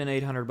should you spend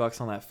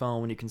 $800 on that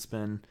phone when you can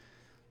spend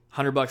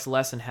 $100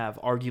 less and have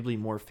arguably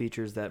more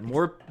features that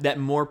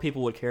more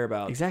people would care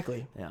about?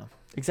 Exactly. Yeah.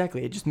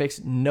 Exactly. It just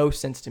makes no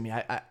sense to me.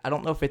 I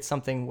don't know if it's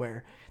something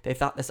where they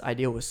thought this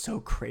idea was so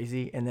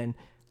crazy, and then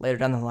later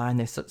down the line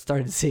they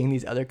started seeing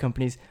these other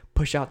companies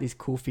push out these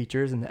cool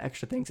features and the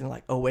extra things, and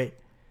like, oh wait,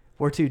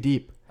 we're too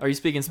deep. Are you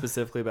speaking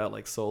specifically about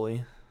like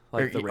Soli,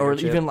 like or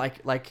even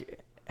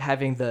like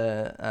having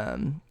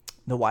the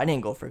wide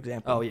angle, for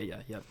example? Oh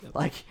yep.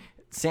 Like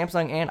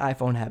Samsung and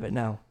iPhone have it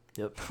now.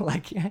 Yep.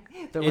 Like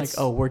they're like,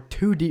 oh, we're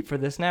too deep for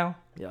this now.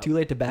 Yep. Too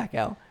late to back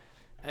out.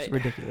 It's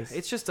ridiculous.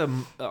 It's just a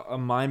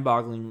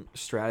mind-boggling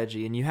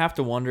strategy, and you have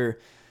to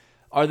wonder,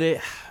 are they?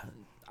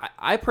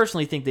 I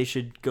personally think they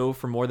should go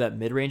for more of that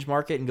mid-range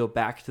market and go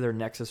back to their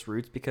Nexus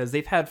roots, because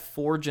they've had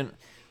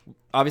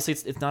obviously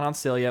it's not on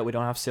sale yet. We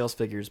don't have sales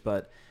figures,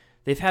 but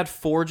they've had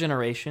 4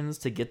 generations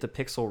to get the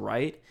Pixel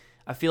right.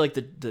 I feel like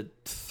the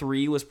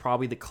 3 was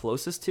probably the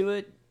closest to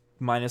it,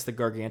 minus the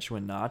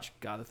gargantuan notch.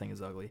 God, the thing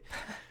is ugly.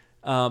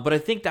 But I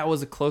think that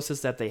was the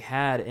closest that they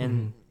had,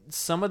 and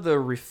some of the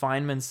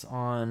refinements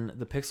on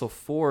the Pixel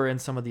 4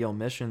 and some of the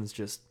omissions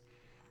just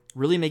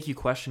really make you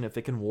question if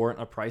it can warrant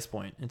a price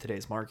point in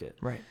today's market.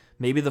 Right.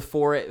 Maybe the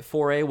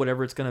 4A,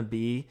 whatever it's going to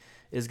be,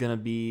 is going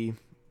to be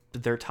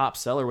their top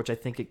seller, which I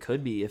think it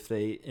could be if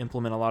they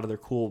implement a lot of their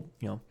cool,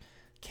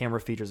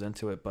 camera features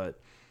into it. But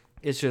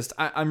it's just,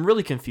 I'm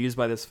really confused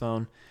by this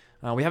phone.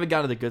 We haven't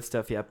gotten to the good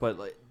stuff yet, but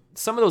like,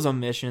 some of those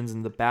omissions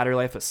and the battery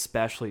life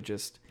especially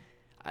just...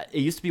 It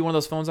used to be one of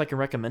those phones I can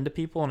recommend to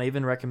people, and I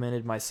even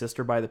recommended my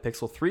sister buy the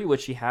Pixel 3,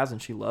 which she has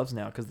and she loves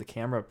now because the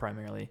camera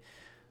primarily.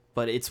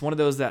 But it's one of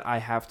those that I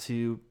have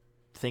to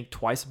think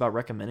twice about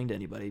recommending to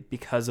anybody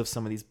because of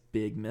some of these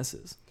big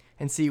misses.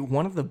 And see,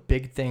 one of the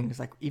big things,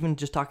 like even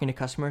just talking to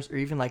customers or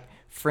even like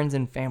friends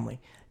and family,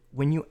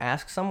 when you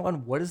ask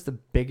someone what is the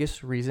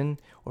biggest reason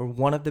or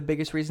one of the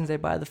biggest reasons they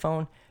buy the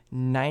phone,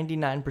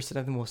 99%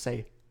 of them will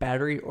say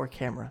battery or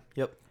camera.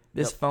 Yep.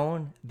 This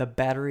phone, the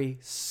battery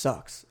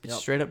sucks. It's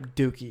straight up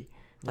dookie.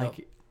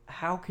 Like,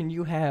 how can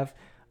you have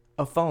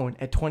a phone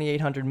at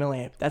 2,800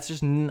 milliamp? That's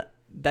just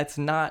that's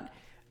not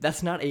a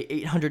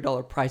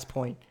 $800 price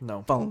point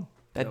phone.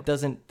 That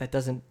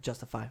doesn't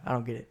justify. I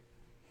don't get it.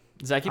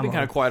 Zach, you've been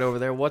kind of quiet over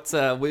there. What's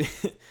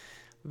we've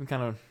been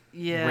kind of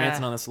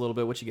ranting on this a little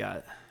bit. What you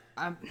got?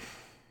 I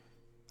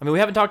mean, we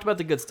haven't talked about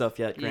the good stuff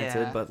yet,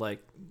 granted, but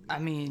like, I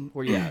mean,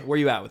 where you at? Where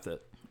you at with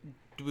it?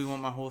 Do we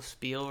want my whole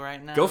spiel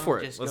right now? Go for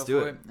it. Let's do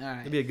it. All right.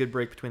 It'd be a good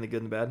break between the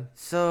good and the bad.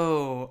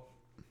 So,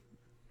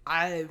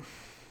 I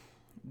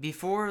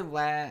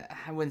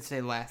wouldn't say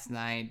last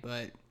night,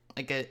 but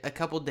like a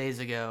couple days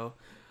ago,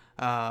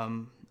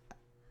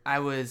 I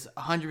was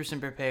 100%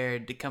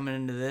 prepared to come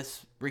into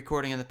this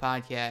recording of the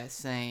podcast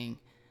saying,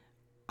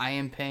 I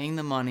am paying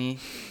the money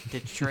to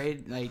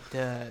trade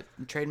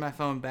my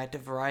phone back to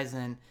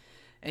Verizon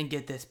and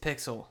get this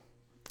Pixel.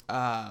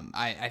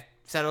 I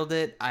settled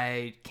it.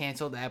 I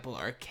canceled Apple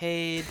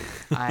Arcade.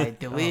 I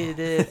deleted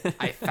it.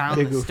 I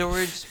found the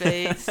storage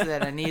space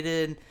that I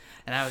needed,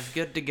 and I was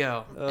good to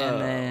go.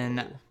 And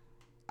then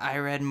I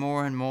read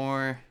more and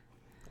more.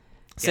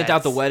 Sent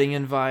out the wedding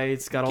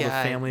invites. Got all the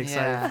family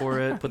excited for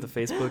it. Put the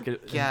Facebook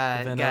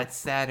event got up.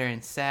 sadder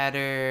and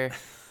sadder.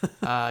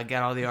 Got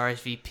all the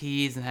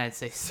RSVPs and had to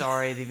say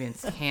sorry. They've been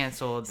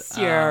canceled.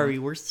 Sorry,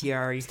 we're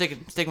sorry.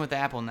 Sticking with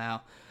Apple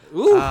now.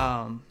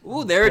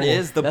 Ooh, there it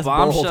is. The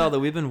bombshell bold. that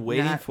we've been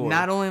waiting for.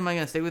 Not only am I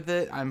going to stick with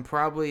it, I'm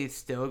probably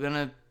still going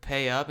to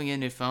pay up and get a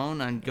new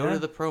phone and go to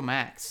the Pro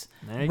Max.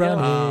 There you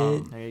go.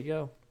 There you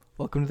go.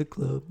 Welcome to the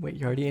club. Wait,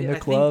 you're already in the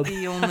club. I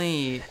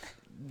think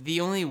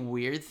the only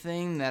weird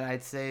thing that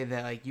I'd say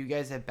that like you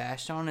guys have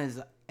bashed on is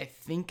I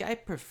think I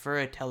prefer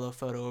a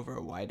telephoto over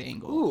a wide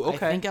angle. Ooh,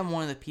 okay. I think I'm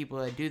one of the people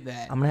that do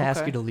that. I'm going to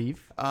ask you to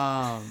leave.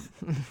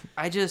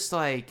 I just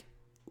like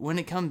when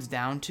it comes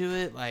down to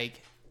it,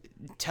 like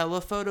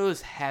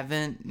telephotos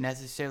haven't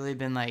necessarily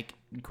been like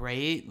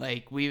great.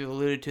 Like we've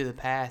alluded to in the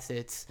past,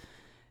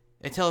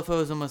 a telephoto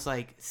is almost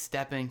like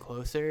stepping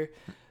closer.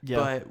 Yeah.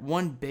 But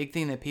one big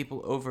thing that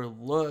people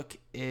overlook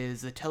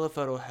is the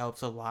telephoto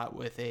helps a lot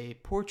with a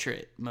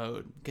portrait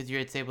mode because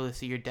it's able to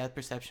see your depth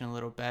perception a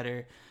little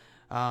better.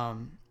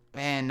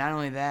 And not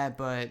only that,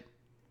 but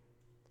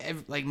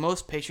like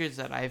most pictures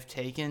that I've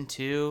taken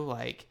too,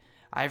 like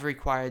I've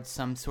required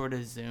some sort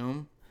of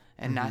zoom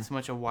and not so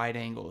much a wide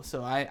angle.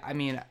 So I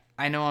mean,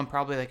 I know I'm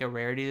probably like a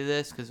rarity to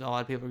this because a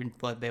lot of people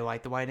they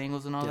like the wide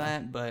angles and all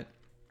that, but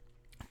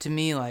to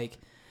me, like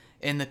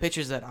in the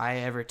pictures that I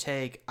ever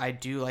take, I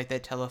do like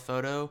that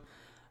telephoto.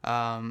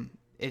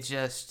 It's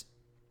just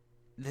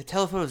the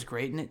telephoto is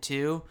great in it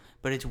too,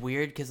 but it's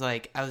weird because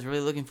like I was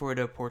really looking forward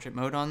to a portrait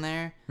mode on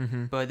there,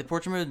 but the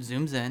portrait mode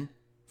zooms in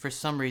for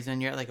some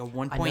reason. You're at like a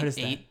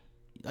 1.8.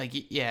 Like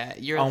yeah,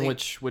 you're on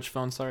like, which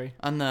phone? Sorry,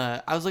 on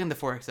the I was looking at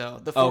the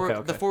 4XL. The 4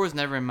 okay. The 4 was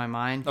never in my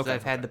mind because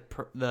I've had the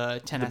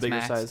 10s the bigger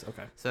Max. size.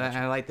 Okay, So gotcha.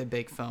 I like the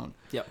big phone.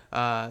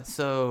 Yep.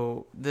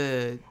 So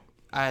the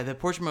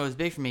portrait mode is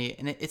big for me,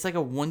 and it's like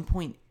a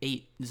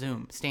 1.8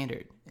 zoom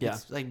standard. Yeah.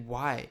 It's like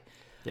why?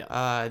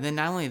 Yeah. Then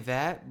not only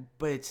that,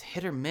 but it's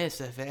hit or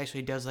miss if it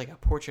actually does like a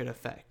portrait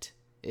effect.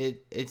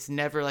 It's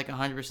never like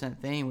 100%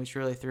 thing, which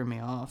really threw me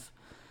off.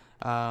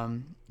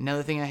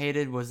 Another thing I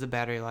hated was the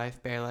battery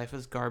life. Battery life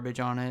was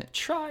garbage on it.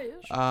 Trash.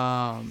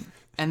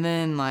 And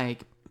then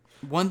like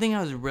one thing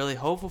I was really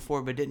hopeful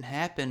for but didn't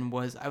happen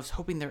was I was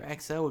hoping their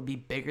XL would be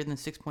bigger than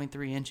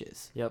 6.3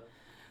 inches. Yep.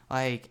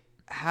 Like,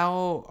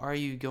 how are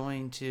you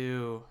going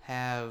to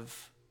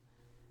have...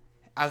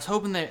 I was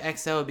hoping their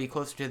XL would be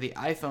closer to the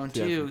iPhone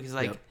too, because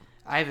like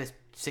I have a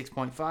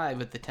 6.5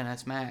 with the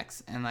 10s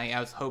Max, and like I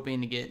was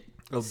hoping to get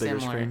a similar.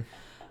 bigger screen.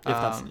 If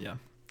that's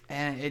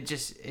And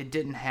it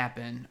didn't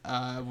happen.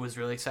 I was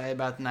really excited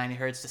about the 90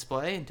 hertz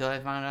display until I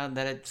found out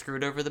that it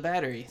screwed over the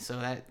battery. So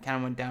that kind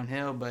of went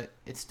downhill, but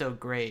it's still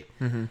great.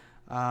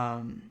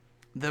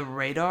 The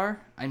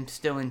radar, I'm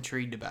still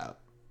intrigued about.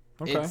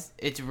 Okay.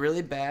 It's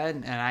really bad,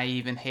 and I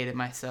even hate it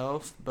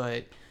myself.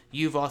 But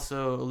you've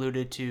also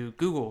alluded to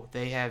Google.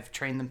 They have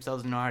trained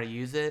themselves to know how to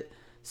use it.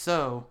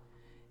 So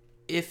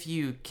if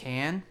you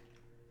can...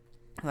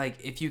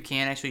 Like, if you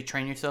can actually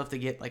train yourself to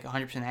get, like,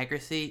 100%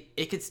 accuracy,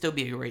 it could still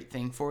be a great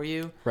thing for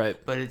you. Right.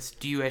 But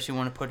do you actually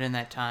want to put in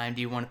that time? Do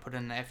you want to put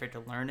in the effort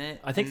to learn it?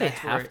 I think they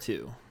have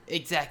to.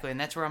 Exactly. And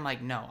that's where I'm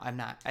like, no, I'm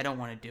not. I don't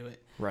want to do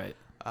it. Right.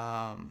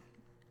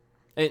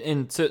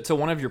 And to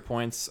one of your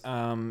points,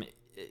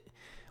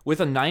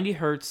 with a 90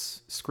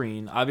 hertz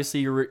screen,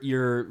 obviously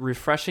you're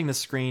refreshing the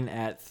screen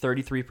at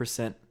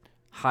 33%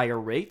 higher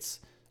rates,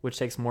 which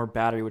takes more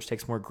battery, which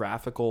takes more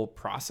graphical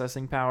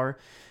processing power.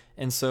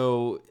 And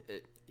so,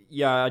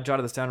 yeah, I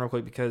jotted this down real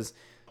quick because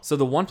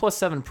the OnePlus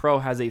 7 Pro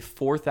has a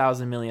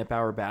 4,000 milliamp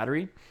hour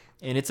battery,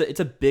 and it's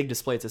a big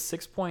display. It's a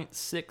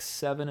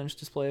 6.67 inch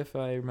display if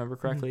I remember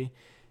correctly,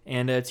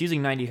 and it's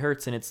using 90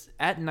 hertz, and it's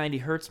at 90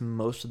 hertz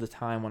most of the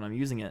time when I'm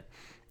using it.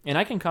 And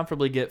I can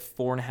comfortably get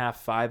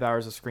 4.5-5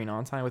 hours of screen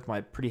on time with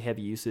my pretty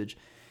heavy usage.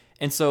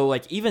 And so,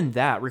 like, even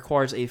that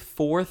requires a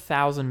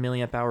 4,000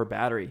 milliamp hour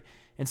battery.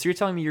 And so you're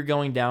telling me you're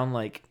going down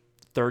like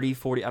 30,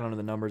 40, I don't know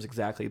the numbers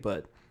exactly,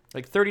 but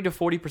like 30 to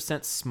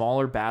 40%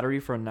 smaller battery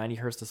for a 90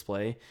 hertz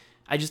display.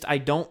 I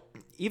don't,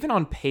 even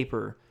on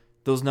paper,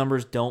 those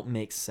numbers don't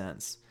make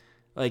sense.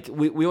 Like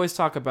we always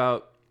talk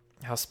about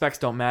how specs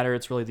don't matter.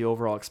 It's really the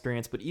overall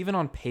experience. But even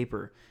on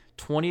paper,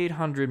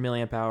 2,800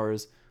 milliamp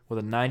hours with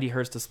a 90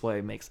 hertz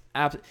display makes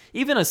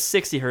even a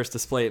 60 hertz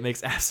display, it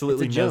makes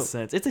absolutely no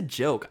sense. It's a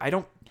joke. I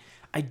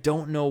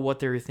don't know what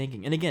they were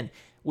thinking. And again,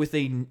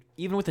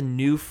 even with a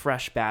new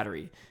fresh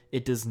battery,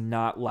 it does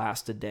not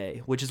last a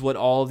day, which is what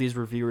all of these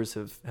reviewers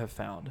have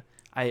found.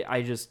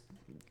 I just,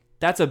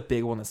 that's a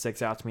big one that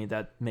sticks out to me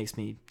that makes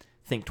me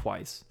think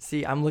twice.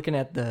 See, I'm looking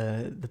at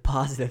the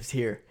positives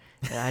here,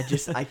 and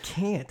I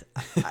can't.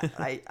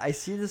 I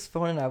see this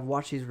phone, and I've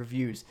watched these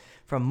reviews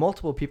from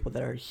multiple people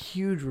that are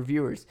huge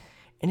reviewers,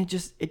 and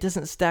it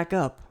doesn't stack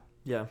up.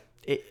 Yeah.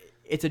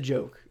 It's a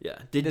joke. Yeah.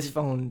 This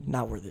phone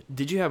not worth it.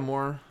 Did you have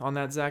more on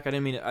that, Zach? I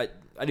didn't mean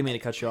to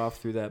cut you off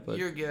through that, but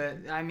you're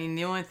good. I mean,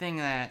 the only thing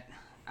that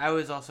I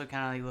was also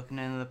kind of like looking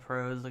into the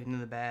pros, looking into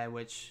the bad,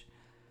 which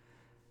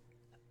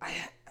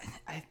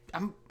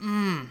I'm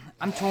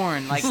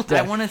torn. Like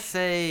I want to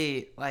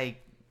say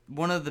like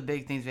one of the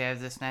big things we have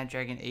is the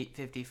Snapdragon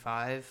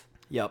 855.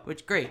 Yep.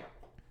 Which great,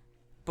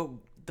 but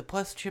the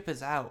Plus chip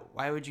is out.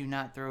 Why would you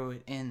not throw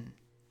it in?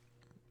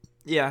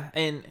 Yeah,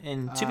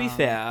 and to be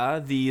fair,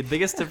 the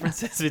biggest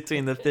differences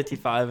between the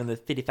 55 and the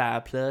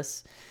 55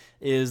 Plus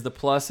is the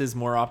Plus is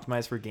more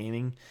optimized for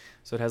gaming,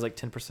 so it has like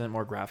 10%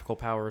 more graphical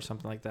power or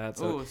something like that.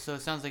 So, so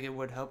it sounds like it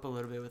would help a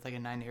little bit with like a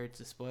 90 hertz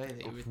display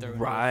that you would throw in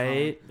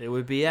right, it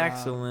would be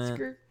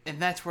excellent. And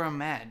that's where I'm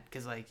mad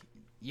because like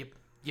you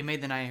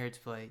made the 90 hertz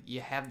display, you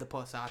have the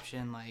Plus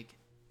option. Like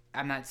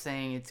I'm not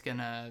saying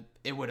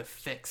it would have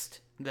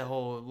fixed the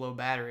whole low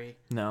battery.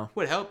 No,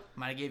 would help.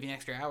 Might have gave you an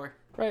extra hour.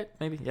 Right,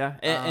 maybe, yeah.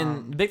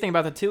 And the big thing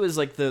about that, too, is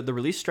like the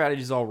release strategy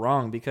is all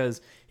wrong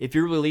because if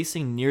you're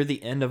releasing near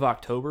the end of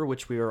October,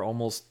 which we are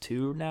almost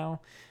to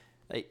now,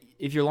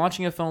 if you're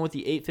launching a phone with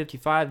the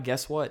 855,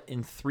 guess what?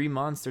 In 3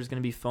 months, there's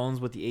going to be phones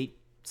with the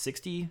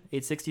 860,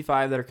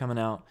 865 that are coming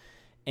out,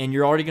 and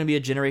you're already going to be a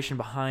generation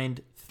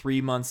behind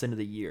 3 months into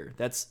the year.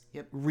 That's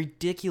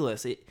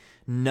ridiculous.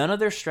 None of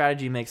their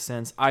strategy makes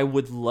sense. I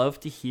would love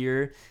to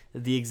hear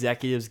the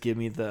executives give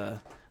me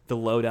the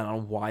lowdown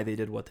on why they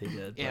did what they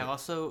did. Yeah.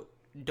 Also,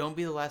 don't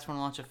be the last one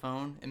to launch a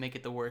phone and make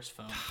it the worst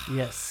phone.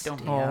 Yes. Don't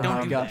do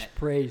do gosh, that.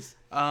 praise.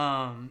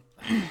 But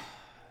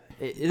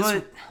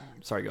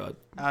Sorry, go ahead.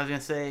 I was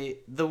gonna say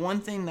the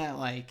one thing that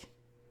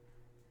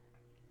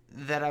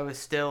that I was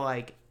still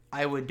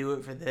I would do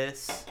it for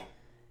this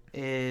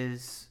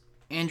is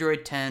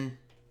Android 10,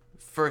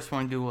 first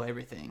one Google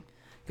everything,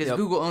 because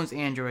Google owns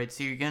Android,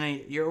 so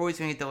you're always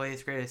gonna get the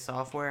latest greatest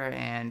software,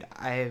 and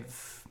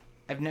I've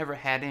never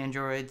had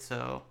Android,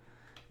 so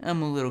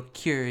I'm a little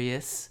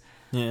curious.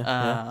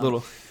 Yeah,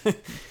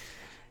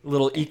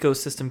 little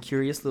ecosystem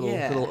curious,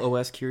 little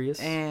OS curious.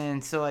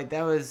 And so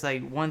that was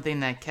one thing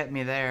that kept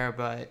me there,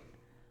 but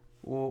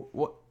well,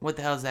 what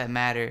the hell does that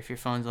matter if your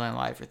phone's only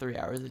live for 3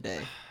 hours a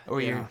day,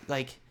 or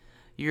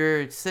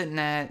you're sitting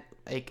at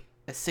a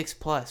 6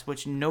 Plus,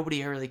 which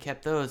nobody really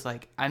kept those.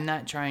 I'm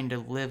not trying to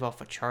live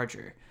off a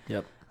charger.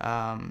 Yep.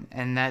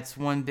 And that's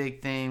one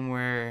big thing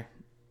where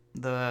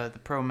the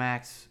Pro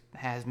Max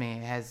has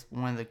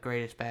one of the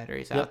greatest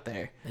batteries out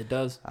there. It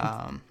does.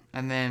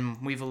 And then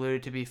we've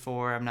alluded to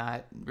before, I'm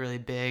not really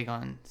big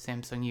on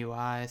Samsung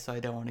UI, so I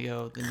don't want to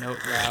go the Note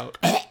route.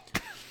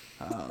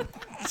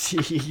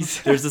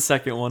 Jeez. There's the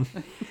second one.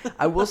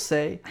 I will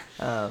say,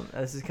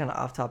 this is kind of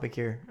off topic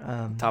here.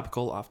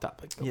 Topical, off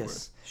topic. Go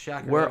Yes.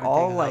 Shocker. We're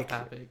all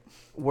topic.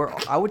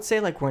 I would say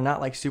we're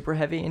not super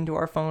heavy into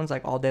our phones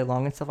all day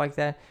long and stuff like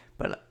that.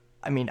 But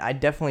I mean, I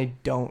definitely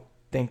don't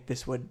think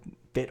this would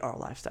fit our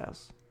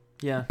lifestyles.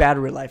 Yeah.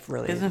 Battery life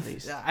really is, at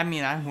least. I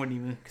mean, I wouldn't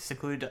even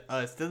seclude to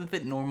us. It doesn't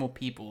fit normal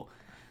people.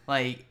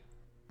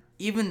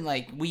 Even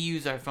we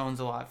use our phones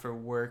a lot for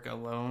work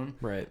alone.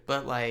 Right.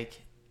 But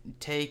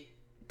take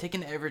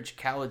an average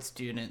college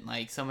student,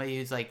 somebody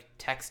who's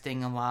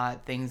texting a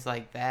lot, things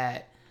like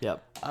that.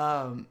 Yep.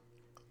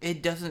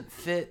 It doesn't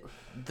fit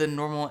the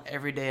normal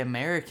everyday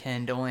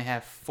American to only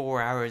have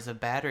 4 hours of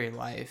battery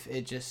life.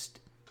 It just.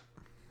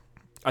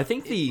 I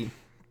think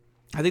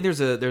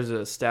there's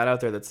a stat out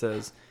there that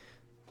says,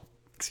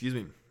 excuse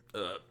me,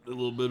 a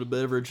little bit of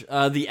beverage.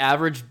 The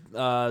average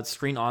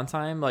screen on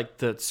time,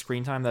 the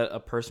screen time that a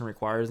person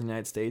requires in the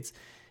United States,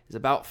 is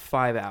about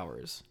 5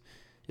 hours,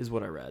 is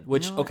what I read.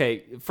 Which,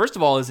 okay, first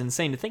of all, is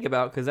insane to think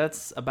about, because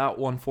that's about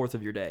 1/4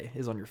 of your day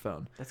is on your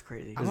phone. That's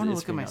crazy. I want to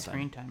look at my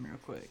screen time real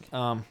quick.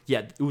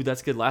 Yeah, ooh,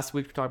 that's good. Last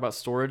week we talked about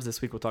storage. This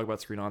week we'll talk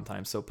about screen on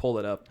time. So pull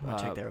it up.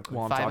 Check that real quick.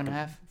 While I'm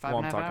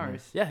 5.5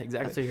 hours. Yeah,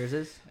 exactly. That's what yours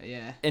is?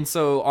 Yeah. And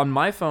so on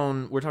my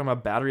phone, we're talking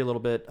about battery a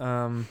little bit.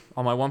 On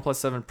my OnePlus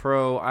 7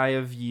 Pro, I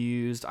have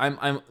used.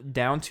 I'm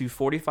down to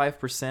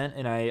 45%,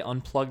 and I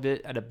unplugged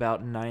it at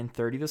about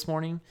 9:30 this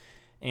morning.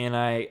 And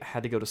I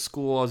had to go to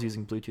school. I was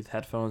using Bluetooth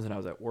headphones, and I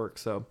was at work.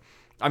 So,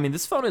 I mean,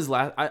 this phone is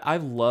I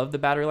love the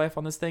battery life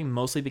on this thing,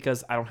 mostly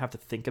because I don't have to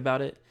think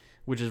about it,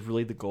 which is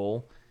really the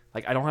goal.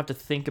 I don't have to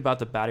think about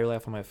the battery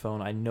life on my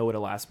phone. I know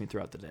it'll last me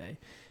throughout the day.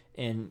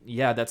 And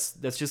yeah, that's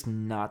just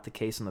not the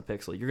case on the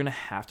Pixel. You're gonna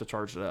have to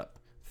charge it up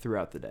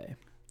throughout the day.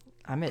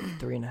 I'm at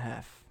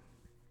 3.5,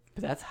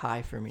 but that's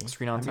high for me.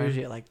 Screen on I'm time?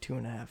 usually at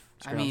 2.5.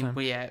 I mean,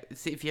 but yeah,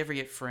 see, if you ever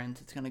get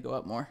friends, it's going to go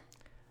up more.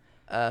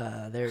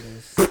 There it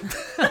is.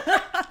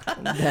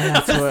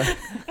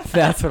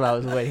 That's what I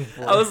was waiting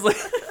for. I was like,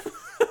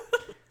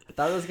 I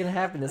thought it was gonna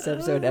happen this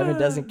episode. Evan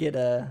doesn't get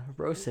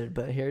roasted,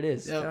 but here it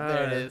is. Yep,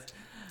 there it is.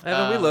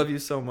 Evan, we love you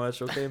so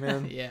much, okay,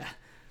 man? Yeah.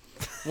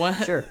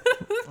 Sure.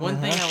 One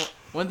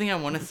thing I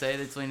want to say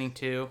that's leaning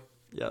to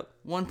Yep.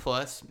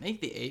 OnePlus,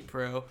 make the 8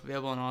 Pro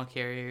available on all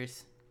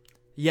carriers.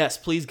 Yes,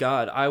 please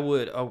God, I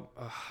would.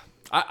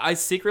 I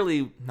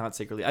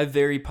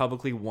very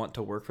publicly want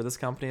to work for this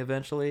company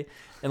eventually,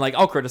 and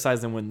I'll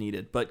criticize them when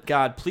needed. But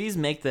God, please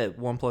make the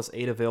OnePlus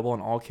 8 available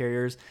on all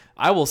carriers.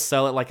 I will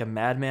sell it like a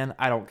madman.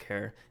 I don't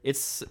care.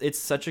 It's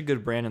such a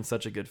good brand and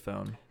such a good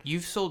phone.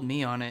 You've sold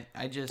me on it.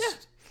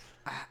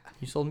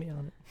 You sold me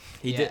on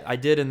it. I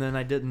did, and then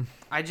I didn't.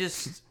 Not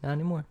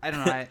anymore. I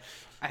don't know.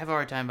 I have a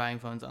hard time buying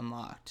phones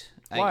unlocked.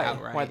 Why?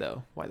 Outright.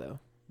 Why though?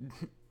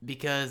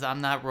 Because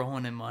I'm not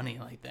rolling in money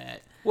like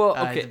that. Well,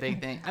 okay. It's a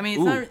big thing. I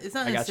mean, it's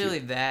not necessarily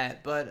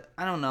that, but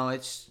I don't know.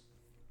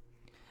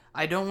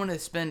 I don't want to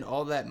spend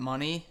all that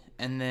money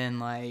and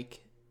then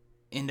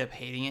end up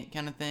hating it,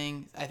 kind of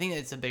thing. I think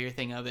that's a bigger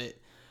thing of it.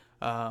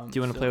 Do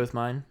you want to play with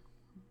mine?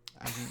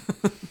 I mean,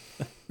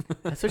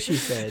 That's what she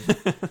said.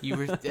 you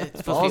were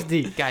Balls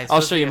deep, guys.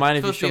 I'll show you mine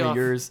if you show me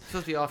yours.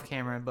 Supposed to be off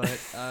camera, but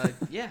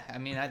yeah. I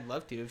mean, I'd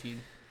love to if you.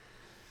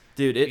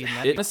 Dude, it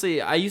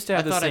honestly, I used to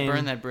have the same. I thought I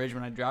burned that bridge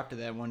when I dropped it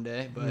that one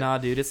day, but nah,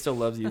 dude, it still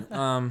loves you.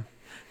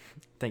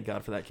 Thank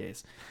God for that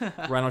case.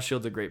 Rhino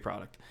Shield's a great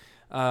product.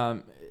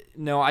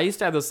 No, I used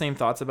to have those same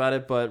thoughts about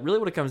it, but really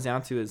what it comes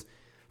down to is,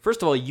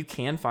 first of all, you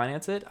can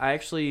finance it. I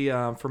actually,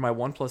 for my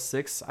OnePlus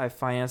 6, I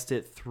financed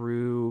it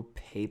through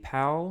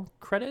PayPal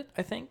credit,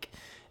 I think.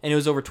 and it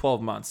was over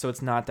 12 months, so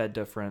it's not that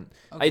different.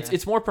 Okay.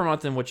 It's more per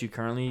month than what you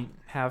currently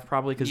have,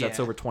 probably, because that's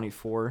Yeah. over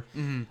 24.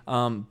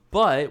 Mm-hmm.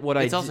 But what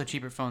It's also a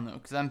cheaper phone though,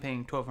 because I'm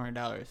paying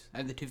 $1,200. I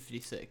have the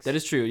 256. that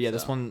is true. Yeah,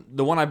 this one,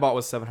 the one I bought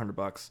was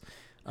 $700.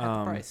 Half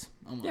the price.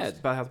 Almost. Yeah, it's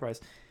about half the price.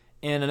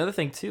 And another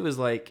thing too is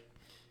like,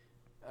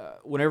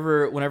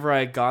 whenever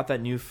I got that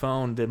new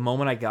phone, the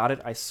moment I got it,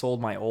 I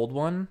sold my old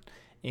one,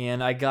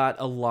 and I got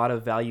a lot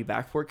of value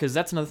back for it. Because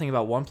that's another thing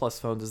about OnePlus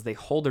phones is they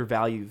hold their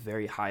value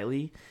very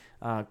highly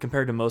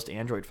compared to most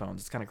Android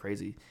phones. It's kind of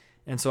crazy.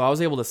 And so I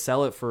was able to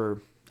sell it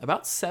for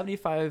about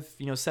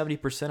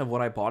 70% of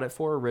what I bought it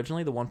for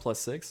originally, the OnePlus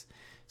 6.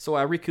 So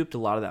I recouped a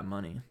lot of that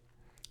money.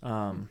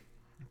 But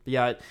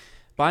yeah,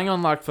 buying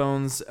unlocked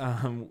phones,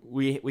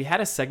 we had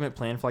a segment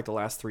planned for like the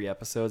last 3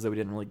 episodes that we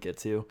didn't really get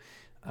to.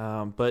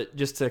 But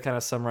just to kind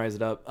of summarize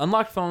it up,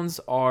 unlocked phones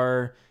you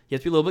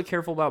have to be a little bit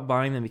careful about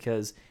buying them,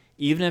 because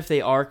even if they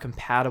are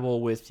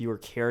compatible with your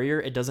carrier,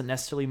 it doesn't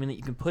necessarily mean that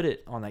you can put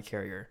it on that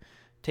carrier.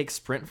 Take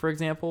Sprint, for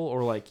example,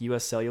 or like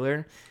US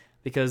Cellular,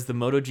 because the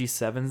Moto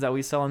G7s that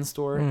we sell in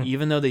store,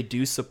 even though they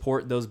do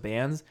support those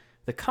bands,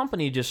 the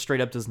company just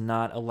straight up does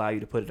not allow you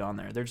to put it on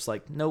there. They're just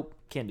like, nope,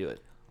 can't do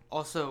it.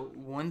 Also,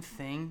 one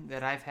thing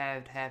that I've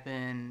had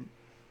happen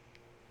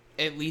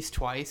at least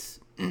twice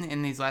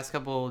in these last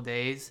couple of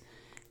days,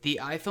 the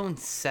iPhone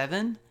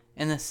 7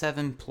 and the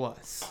 7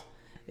 Plus.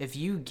 If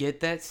you get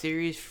that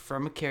series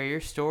from a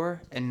carrier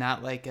store and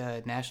not like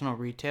a national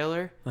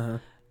retailer,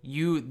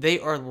 they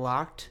are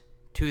locked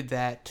to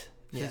that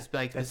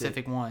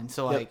specific one.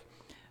 So like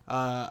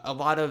a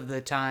lot of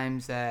the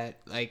times that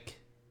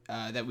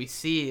that we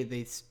see,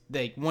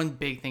 one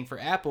big thing for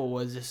Apple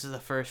was this is the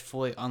first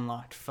fully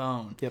unlocked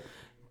phone. Yep.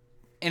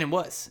 And it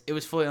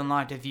was fully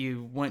unlocked if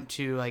you went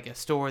to like a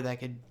store that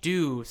could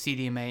do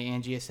CDMA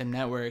and GSM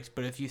networks.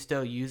 But if you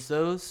still use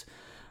those,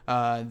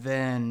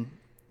 then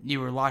you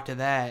were locked to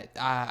that.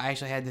 I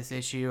actually had this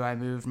issue. I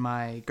moved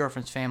my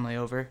girlfriend's family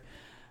over,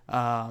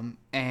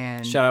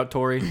 and Shout out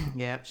Tori.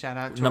 yeah, shout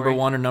out Tori. Number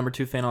 1 or number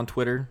 2 fan on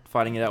Twitter,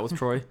 fighting it out with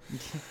Troy.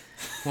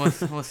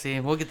 We'll see.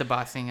 We'll get the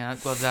boxing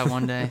gloves out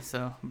one day.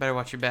 So better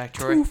watch your back,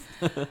 Troy.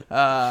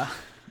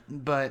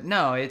 But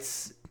no,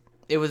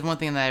 it was one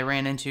thing that I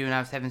ran into, and I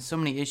was having so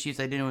many issues.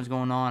 I didn't know what was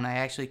going on. I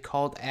actually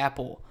called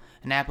Apple,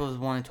 and Apple was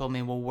the one that told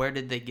me, well, where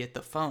did they get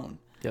the phone?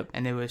 Yep.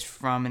 And it was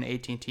from an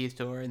AT&T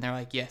store, and they're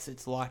like, yes,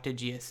 it's locked to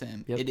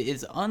GSM. Yep. It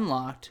is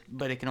unlocked,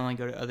 but it can only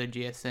go to other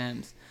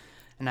GSMs.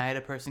 And I had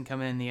a person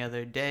come in the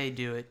other day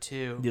do it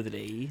too. The other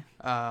day.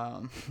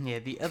 Yeah,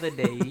 the other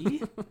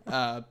day.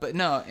 But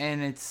no,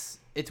 and it's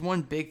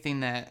one big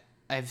thing that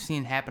I've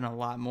seen happen a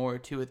lot more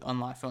too with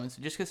unlocked phones.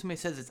 Just because somebody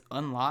says it's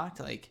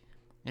unlocked, like,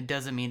 it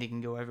doesn't mean it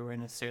can go everywhere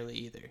necessarily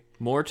either.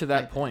 More to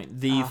that point,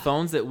 the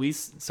phones that we...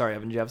 Sorry,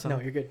 Evan, did you have something?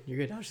 No, you're good. You're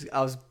good.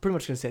 I was pretty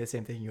much going to say the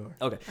same thing you were.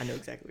 Okay. I know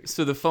exactly.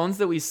 So the phones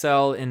that we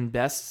sell in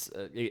Best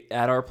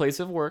at our place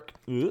of work...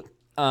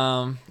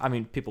 I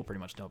mean, people pretty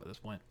much know at this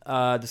point.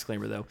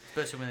 Disclaimer, though.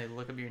 Especially when they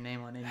look up your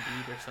name on Indeed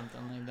or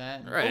something like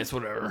that. Right, it's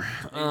whatever.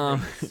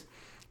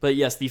 But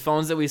yes, the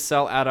phones that we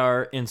sell at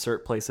our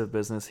insert place of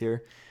business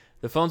here,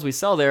 the phones we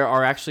sell there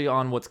are actually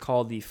on what's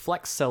called the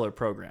Flex Seller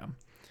program,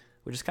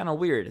 which is kind of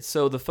weird.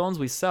 So the phones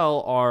we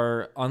sell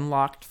are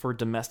unlocked for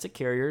domestic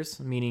carriers,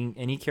 meaning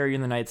any carrier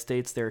in the United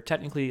States, they're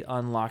technically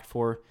unlocked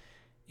for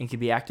and can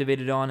be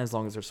activated on as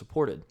long as they're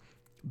supported.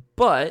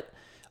 But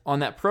on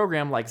that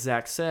program, like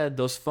Zach said,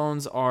 those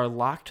phones are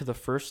locked to the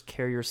first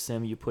carrier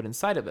SIM you put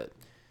inside of it.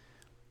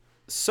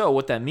 So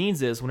what that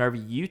means is whenever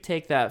you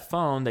take that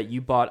phone that you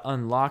bought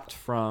unlocked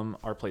from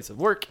our place of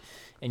work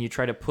and you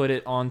try to put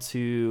it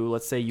onto,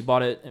 let's say you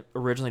bought it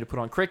originally to put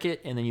on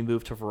Cricket and then you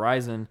move to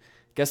Verizon,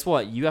 guess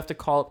what? You have to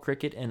call up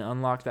Cricket and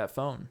unlock that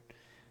phone.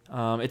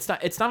 It's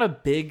not a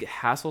big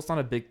hassle. It's not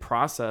a big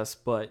process,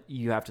 but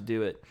you have to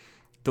do it.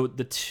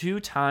 The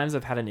 2 times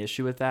I've had an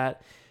issue with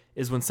that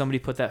is when somebody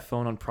put that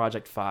phone on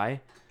Project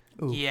Fi.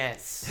 Ooh.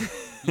 Yes.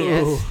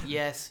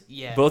 Yes.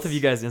 Both of you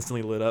guys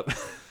instantly lit up.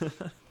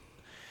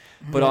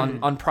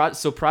 But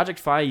so Project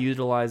Fi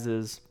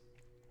utilizes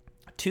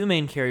 2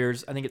 main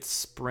carriers. I think it's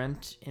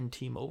Sprint and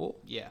T-Mobile.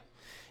 Yeah.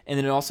 And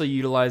then it also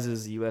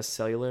utilizes US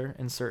Cellular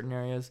in certain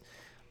areas.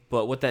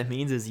 But what that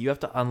means is you have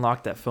to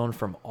unlock that phone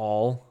from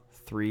all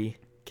 3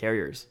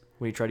 carriers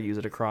when you try to use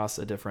it across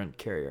a different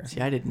carrier.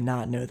 See, I did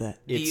not know that.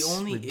 It's the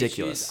only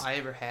ridiculous. issues I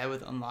ever had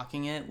with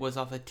unlocking it was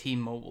off of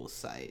T-Mobile's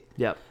site.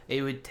 Yep.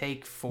 It would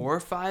take 4 or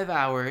 5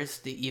 hours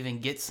to even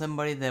get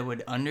somebody that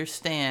would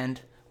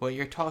understand what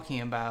you're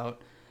talking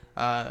about.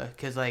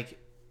 Because, like,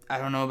 I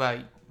don't know about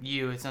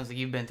you. It sounds like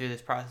you've been through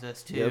this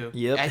process, too.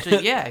 Yep.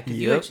 Actually, yeah, because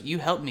Yep. you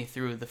helped me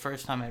through the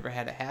first time I ever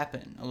had it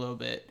happen a little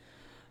bit.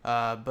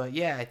 But,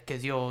 yeah,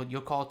 because you'll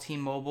call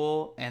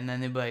T-Mobile, and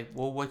then they'll be like,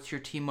 well, what's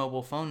your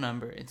T-Mobile phone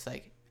number? It's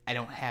like, I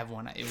don't have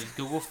one. It was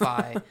Google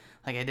Fi.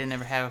 Like, I didn't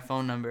ever have a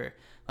phone number.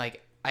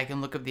 Like, I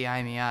can look up the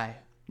IMEI.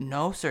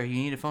 No, sir, you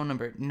need a phone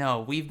number.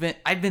 No,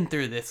 I've been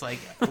through this. Like,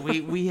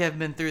 we have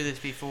been through this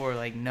before.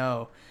 Like,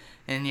 no.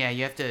 And yeah,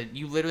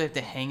 you literally have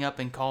to hang up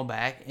and call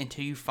back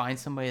until you find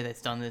somebody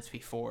that's done this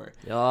before.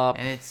 Yup.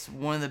 And it's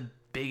one of the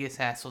biggest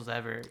hassles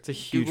ever. It's a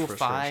huge Google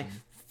frustration. Fi,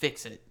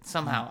 fix it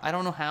somehow. I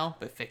don't know how,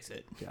 but fix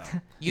it. Yeah.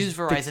 Use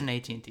Verizon and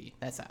AT&T.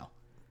 That's how.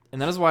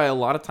 And that is why a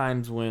lot of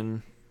times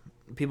when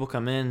people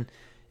come in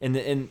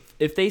and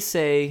if they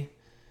say,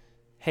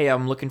 hey,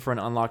 I'm looking for an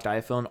unlocked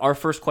iPhone, our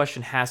first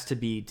question has to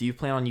be, do you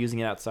plan on using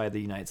it outside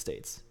the United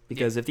States?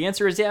 Because if the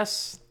answer is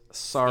yes,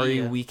 sorry,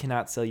 Yeah. we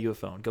cannot sell you a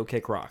phone. Go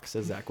kick rocks,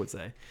 as Zach would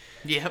say.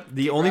 Yep.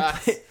 The only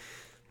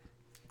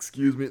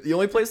excuse me, the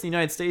only place in the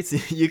United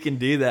States you can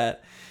do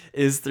that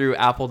is through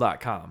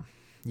Apple.com.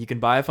 You can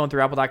buy a phone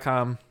through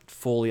Apple.com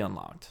fully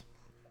unlocked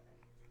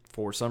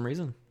for some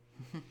reason.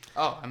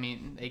 Oh, I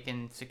mean, they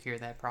can secure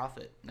that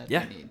profit that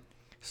Yeah. they need.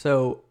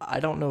 So I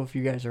don't know if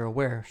you guys are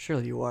aware.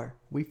 Surely you are.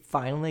 We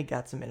finally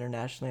got some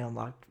internationally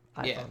unlocked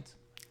iPhones. Yeah.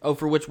 Oh,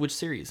 for which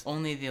series?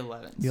 Only the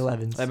 11s. The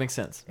 11s That makes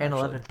sense. and actually.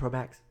 11 Pro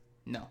Max.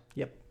 No.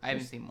 Yep. I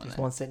haven't seen one. There's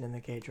Then. one sitting in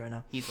the cage right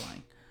now. He's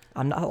lying.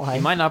 I'm not lying.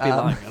 He might not be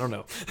Um, lying. I don't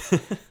know.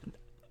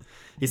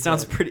 He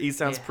sounds But- pretty. He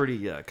sounds Yeah.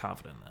 pretty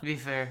confident in To be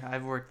fair,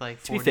 I've worked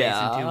like To be 4 days in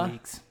fair. 2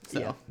 weeks. So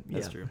Yeah.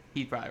 That's true.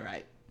 he's probably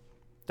right.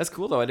 That's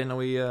cool though. I didn't know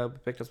we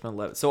picked up some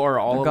 11. So are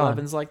all They're gone.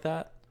 11s like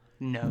that?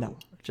 No. No.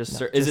 Just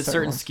No, is just it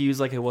certain certain SKUs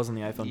like it was on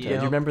the iPhone 10? Yeah. Do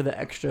Yep. you remember the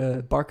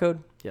extra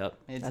barcode? Yep.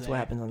 It's That's there. what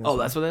happens on this Oh, one.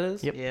 that's what that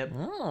is. Yep. Yep.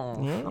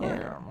 Oh, Yeah.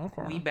 sure.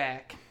 Okay. We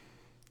back.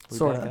 We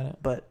Sort back at of. it.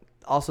 But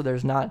also,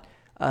 there's not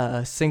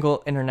a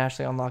single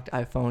internationally unlocked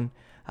iPhone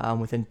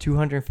within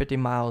 250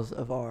 miles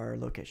of our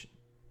location.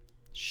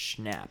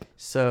 Snap.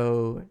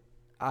 So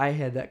I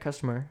had that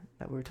customer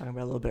that we were talking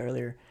about a little bit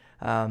earlier.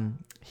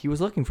 He was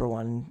looking for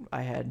one.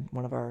 I had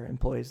one of our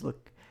employees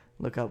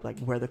look up like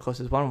where the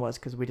closest one was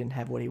because we didn't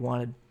have what he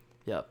wanted.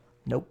 Yep.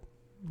 Nope,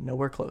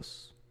 nowhere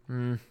close.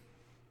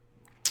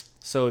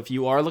 So if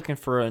you are looking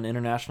for an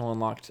international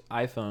unlocked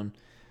iPhone,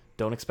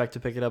 don't expect to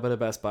pick it up at a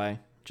Best Buy.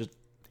 Just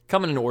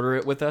come in and order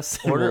it with us.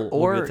 And Order- we'll get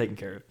or- it taken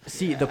care of.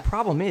 See, the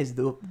problem is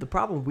the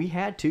problem we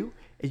had too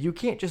is you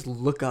can't just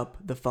look up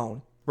the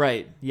phone.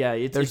 Right. Yeah.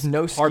 It's There's it's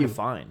no hard to SKU.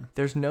 find.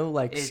 There's no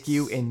like It's-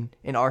 SKU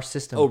in our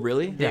system. Oh,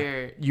 really?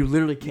 There, You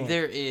literally can't.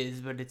 there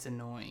is, but it's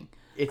annoying.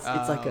 It's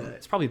like a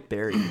It's probably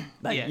buried.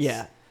 like, Yes.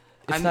 yeah.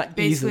 It's I'm not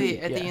basically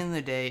easily, at the yeah. end of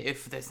the day,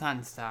 if it's not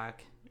in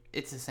stock,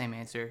 it's the same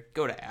answer.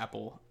 Go to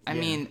Apple. I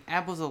Yeah. mean,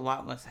 Apple's a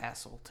lot less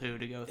hassle too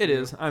to go through. It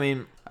is. I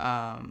mean,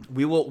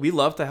 we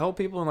love to help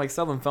people and like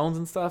sell them phones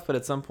and stuff, but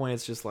at some point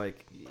it's just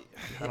like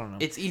I don't know.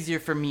 It's easier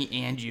for me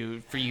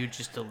and for you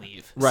just to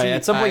leave. Right.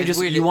 At some point, As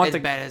weird you want as the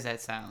bad as that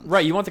sounds.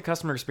 right. You want the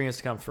customer experience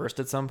to come first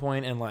at some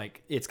point, and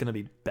like it's gonna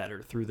be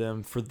better through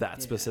them for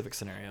that specific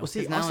scenario. Well, see,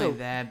 It's not also, only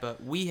that,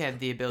 but we have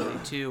the ability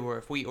too, where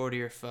if we order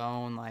your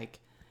phone, like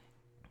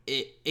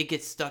it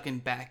gets stuck in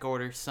back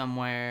order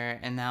somewhere,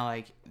 and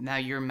now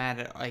you're mad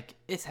at like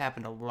it's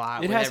happened a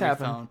lot. It with has every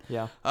happened.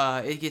 Phone. Yeah.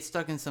 It gets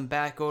stuck in some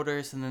back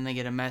orders, and then they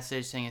get a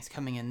message saying it's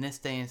coming in this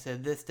day instead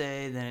of this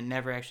day. Then it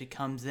never actually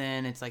comes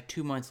in. It's like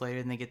 2 months later,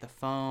 and they get the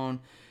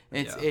phone.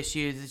 It's Yeah.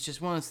 issues. It's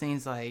just one of those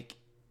things like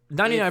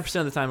 99%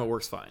 of the time it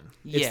works fine.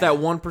 It's Yeah. that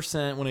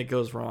 1% when it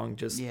goes wrong.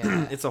 Just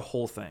Yeah. it's a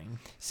whole thing.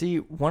 see,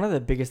 one of the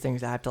biggest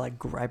things I have to like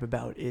gripe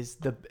about is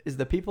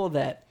the people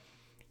that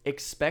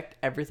expect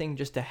everything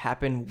just to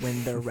happen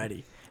when they're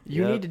ready.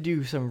 You Yep. need to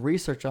do some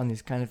research on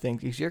these kind of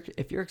things.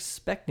 If you're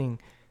expecting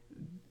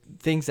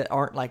things that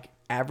aren't like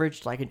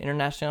average, like an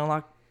international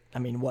unlock, I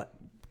mean, what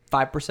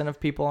 5% of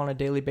people on a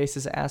daily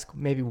basis ask,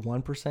 maybe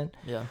 1%.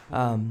 Yeah.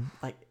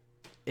 Like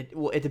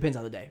it depends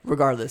on the day.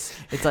 Regardless,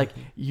 it's like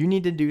you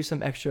need to do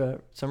some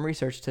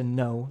research to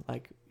know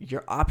like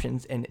your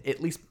options and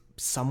at least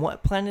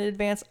somewhat plan in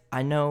advance.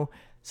 I know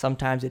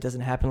sometimes it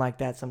doesn't happen like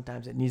that.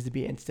 Sometimes it needs to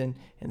be instant.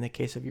 In the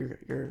case of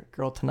your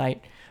girl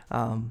tonight,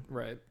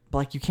 Right. but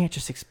like you can't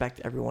just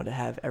expect everyone to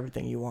have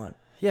everything you want.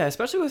 Yeah,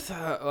 especially with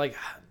like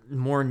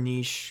more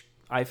niche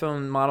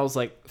iPhone models,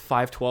 like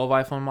 512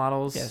 iPhone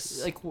models.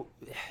 Yes. Like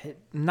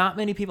not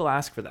many people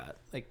ask for that.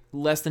 Like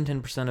less than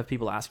 10% of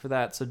people ask for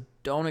that. So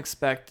don't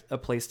expect a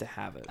place to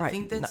have it. I Right.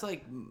 think that's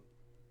like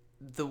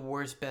the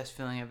worst best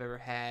feeling I've ever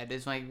had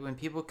is like when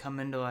people come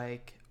into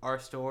like our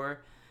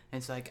store and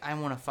it's like I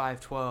want a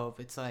 512.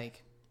 It's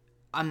like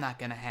I'm not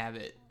gonna have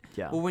it.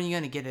 Yeah. Well, when are you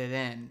gonna get it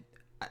in?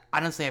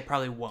 Honestly, I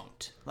probably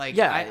won't. Like,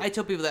 Yeah. I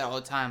tell people that all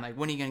the time. Like,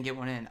 when are you gonna get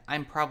one in?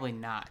 I'm probably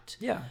not.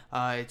 Yeah.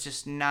 It's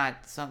just not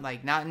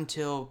not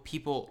until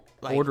people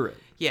like Order it.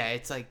 Yeah,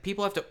 it's like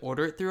people have to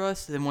order it through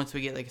us. Then once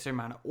we get like a certain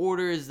amount of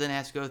orders, then it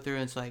has to go through.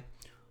 And it's like,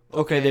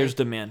 Okay, there's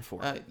demand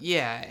for it.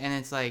 yeah, and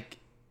it's like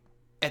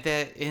at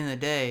the end of the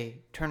day,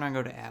 turn on,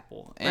 go to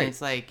Apple, and Right.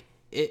 it's like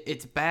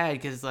it's bad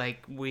because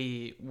like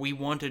we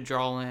want to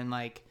draw in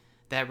like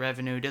that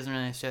revenue. It doesn't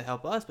really necessarily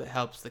help us, but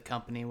helps the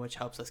company, which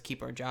helps us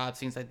keep our jobs,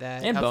 things like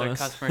that. And helps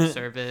bonus. our customer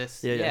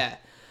service. Yeah.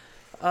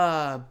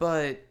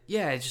 But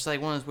yeah, it's just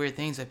like one of those weird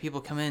things that people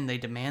come in, they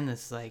demand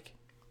this like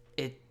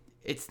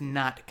it's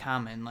not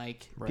common.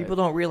 Like Right. People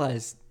don't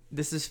realize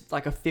this is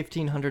like a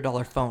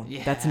 $1,500 phone.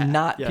 Yeah. That's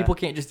not. Yeah. People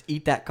can't just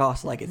eat that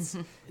cost like it's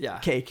Yeah.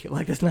 cake.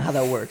 Like that's not how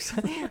that works.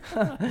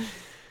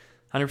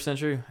 100%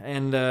 true.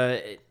 And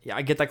yeah,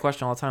 I get that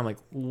question all the time. Like,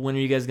 when are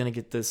you guys going to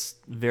get this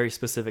very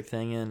specific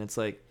thing in? It's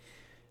like,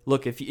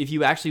 look, if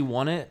you actually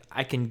want it,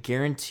 I can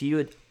guarantee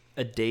you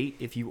a date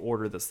if you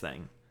order this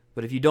thing.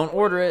 But if you don't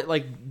order it,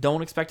 like,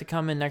 don't expect to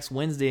come in next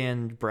Wednesday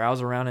and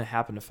browse around and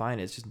happen to find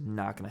it. It's just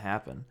not going to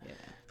happen. Yeah.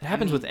 It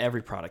happens with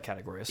every product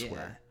category, I swear.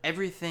 Yeah.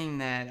 Everything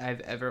that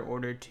I've ever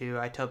ordered to,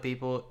 I tell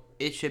people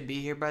it should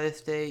be here by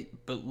this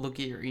date, but look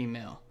at your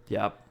email.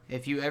 Yep.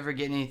 If you ever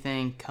get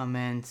anything, come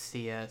in,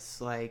 see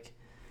us. Like,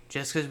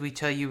 just because we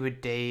tell you a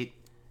date,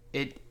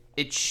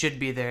 it should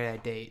be there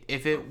that date.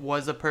 If it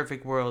was a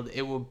perfect world,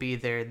 it will be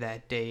there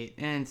that date,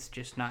 and it's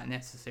just not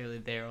necessarily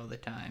there all the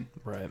time.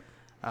 Right.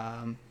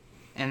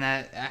 And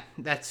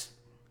that's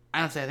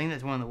honestly, I think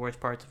that's one of the worst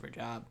parts of our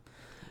job.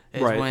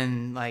 Is right.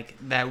 when like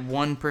that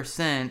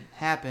 1%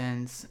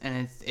 happens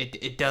and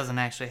it doesn't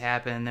actually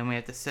happen, and then we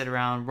have to sit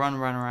around, run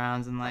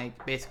arounds, and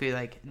like basically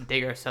like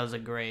dig ourselves a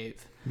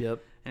grave.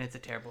 Yep. And it's a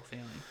terrible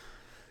feeling.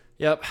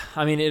 Yep.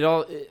 I mean, it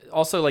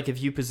also, like,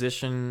 if you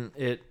position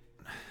it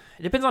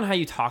depends on how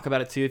you talk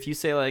about it too. If you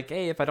say like,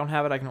 hey, if I don't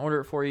have it, I can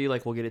order it for you.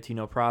 Like, we'll get it to you,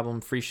 no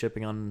problem. Free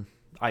shipping on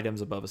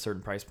items above a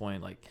certain price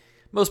point. Like,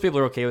 most people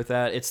are okay with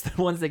that. It's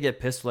the ones that get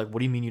pissed, like, what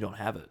do you mean you don't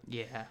have it?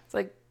 Yeah. It's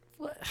like,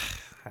 what?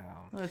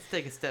 Let's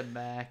take a step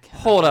back.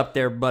 Hold up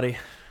there, buddy.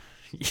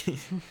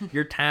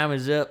 Your time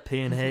is up,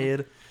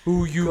 pinhead.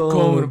 Who you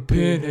calling a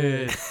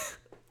pinhead?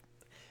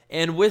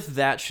 And with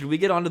that, should we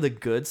get onto the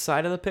good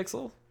side of the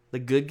Pixel? The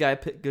good guy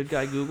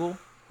Google?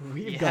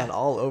 We've gone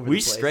all over the place. We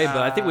strayed,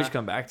 but I think we should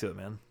come back to it,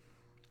 man.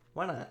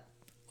 Why not?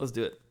 Let's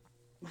do it.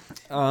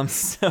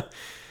 So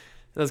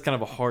that's kind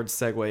of a hard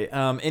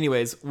segue.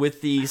 Anyways,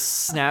 with the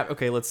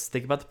okay, let's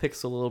think about the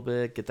Pixel a little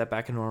bit, get that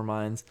back into our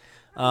minds.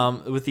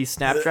 With the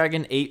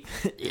Snapdragon 8,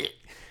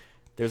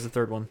 there's the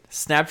third one.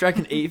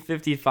 Snapdragon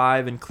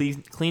 855 and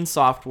clean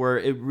software,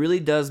 it really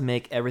does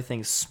make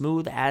everything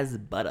smooth as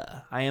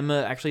butter. I am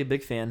actually a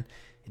big fan.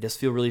 It does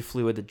feel really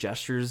fluid. The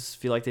gestures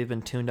feel like they've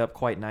been tuned up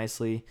quite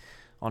nicely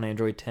on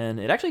Android 10.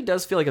 It actually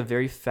does feel like a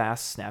very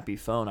fast, snappy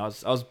phone. I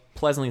was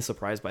pleasantly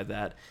surprised by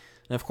that.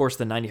 And of course,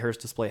 the 90 hertz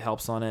display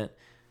helps on it.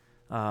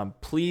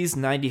 Please,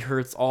 90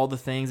 hertz, all the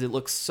things. It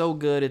looks so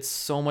good. It's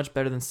so much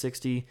better than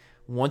 60.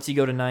 Once you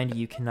go to 90,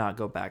 you cannot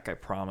go back, I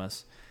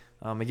promise.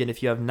 Again,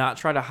 if you have not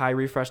tried a high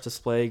refresh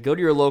display, go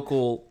to your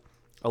local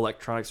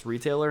electronics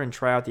retailer and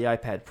try out the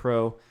iPad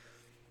Pro.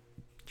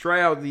 Try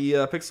out the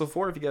Pixel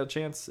 4 if you get a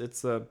chance.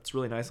 It's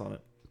really nice on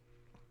it.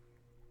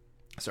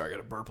 Sorry, I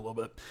got to burp a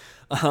little bit.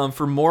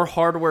 For more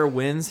hardware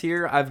wins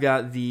here, I've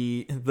got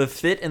the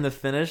fit and the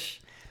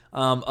finish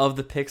of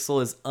the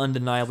Pixel is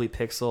undeniably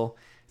Pixel.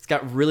 It's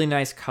got really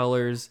nice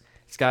colors.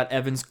 It's got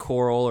Evans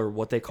Coral, or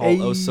what they call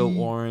Oso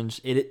Orange.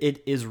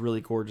 It is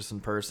really gorgeous in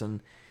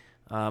person.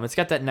 It's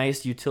got that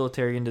nice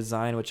utilitarian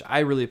design, which I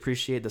really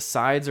appreciate. The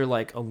sides are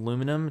like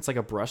aluminum. It's like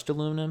a brushed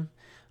aluminum.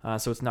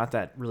 So it's not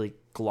that really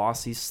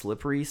glossy,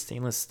 slippery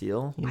stainless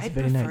steel. I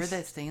prefer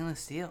that stainless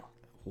steel.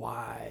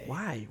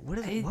 Why? What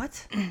is it?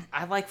 What?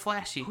 I like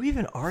flashy. Who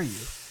even are you?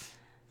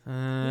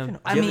 Do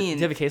you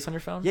have a case on your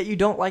phone? Yeah, you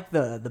don't like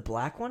the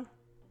black one?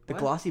 The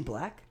glossy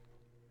black?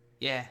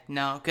 Yeah,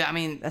 no. I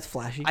mean, that's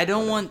flashy. I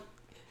don't want,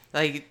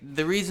 like,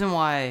 the reason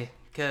why,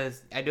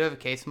 because I do have a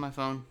case on my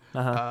phone,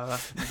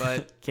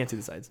 but can't see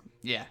the sides.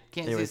 Yeah,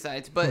 can't see the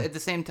sides. But at the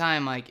same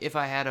time, like, if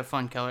I had a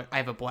fun color, I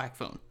have a black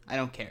phone. I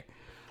don't care.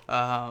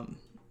 Wow.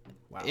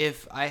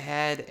 If I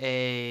had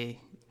a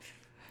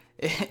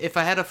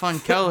fun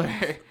color,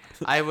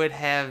 I would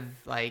have,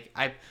 like,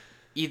 I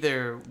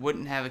either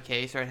wouldn't have a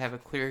case or I'd have a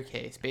clear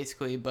case,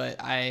 basically. But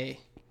I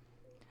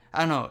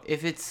don't know,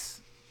 if it's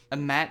a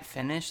matte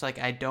finish, like,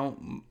 I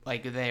don't,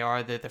 like, they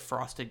are the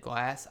frosted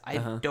glass, I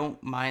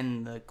don't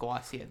mind the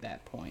glossy at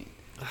that point.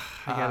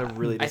 I gotta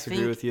really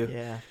disagree with you.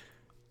 Yeah.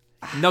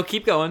 No,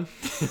 keep going.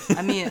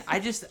 I mean, I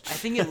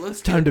think it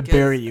looks time to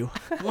bury you.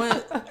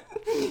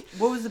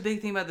 What was the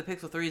big thing about the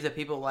Pixel 3 that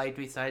people liked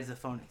besides the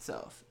phone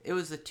itself? It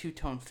was the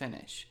two-tone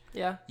finish.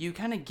 Yeah. You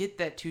kind of get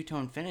that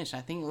two-tone finish, and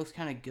I think it looks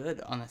kind of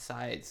good on the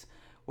sides.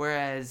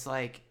 Whereas,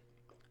 like,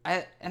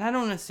 I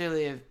don't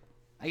necessarily have,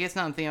 I guess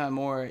now I'm thinking about it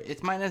more,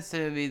 it might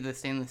necessarily be the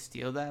stainless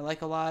steel that I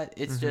like a lot.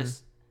 It's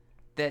just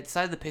that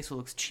side of the Pixel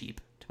looks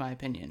cheap, to my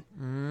opinion.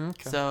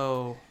 Okay.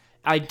 So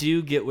I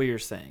do get what you're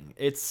saying.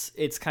 It's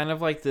kind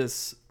of like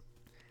this.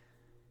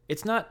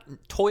 It's not,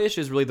 toyish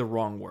is really the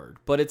wrong word,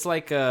 but it feels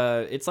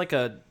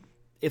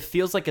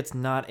like it's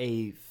not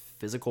a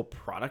physical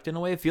product in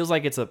a way. It feels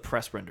like it's a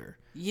press render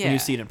when you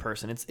see it in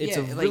person. It's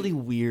a really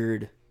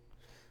weird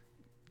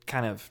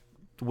kind of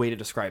way to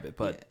describe it,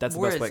 but that's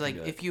the best way I can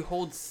do it. If you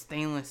hold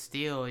stainless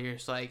steel, you're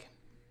just like,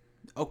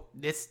 oh,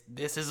 this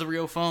is a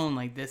real phone.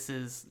 Like, this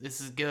is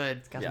good.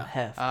 It's got some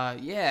heft.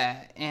 Otherwise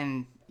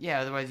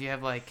you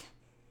have like,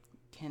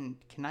 can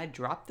I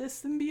drop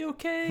this and be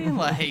okay?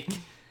 Like,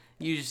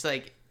 you just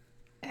like,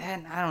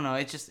 and I don't know.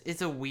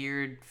 It's a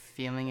weird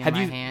feeling in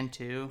my hand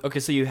too. Okay,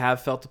 so you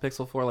have felt the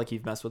Pixel 4, like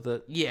you've messed with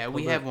it? Yeah,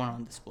 we have one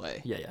on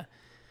display. Yeah.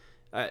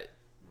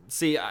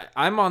 See,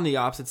 I'm on the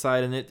opposite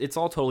side, and it's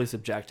all totally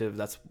subjective.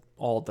 That's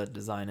all that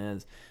design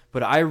is.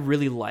 But I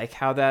really like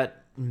how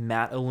that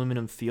matte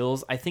aluminum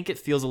feels. I think it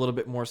feels a little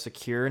bit more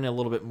secure and a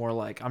little bit more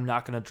like, I'm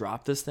not going to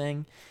drop this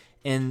thing.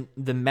 and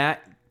the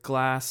matte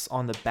glass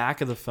on the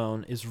back of the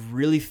phone is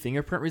really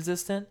fingerprint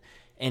resistant,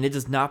 and it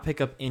does not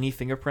pick up any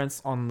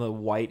fingerprints on the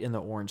white and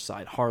the orange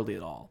side, hardly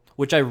at all,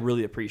 which I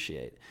really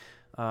appreciate.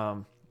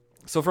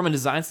 So from a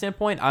design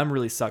standpoint, I'm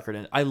really suckered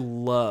in. I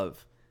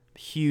love,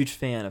 huge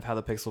fan of how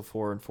the Pixel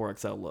 4 and 4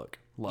 XL look.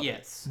 Love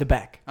it. The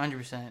back.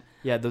 100%.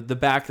 Yeah, the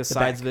back, the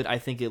sides of it, I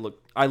think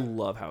I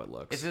love how it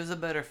looks. If it was a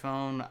better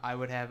phone, I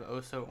would have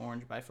Oso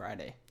Orange by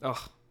Friday.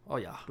 Oh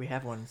yeah. We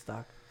have one in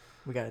stock.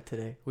 We got it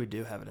today. We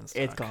do have it in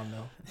stock. It's gone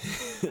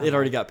though. It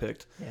already got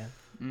picked. Yeah.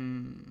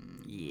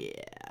 Yeah.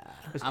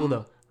 It's cool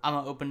though. I'm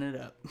gonna open it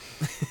up.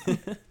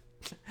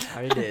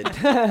 I did.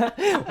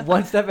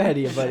 One step ahead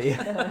of you, buddy.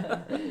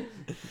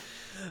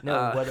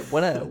 No,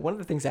 one of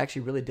the things I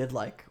actually really did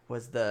like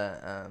was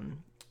the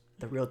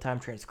real time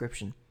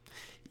transcription.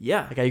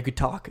 Yeah. Like how you could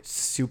talk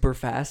super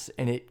fast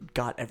and it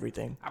got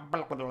everything.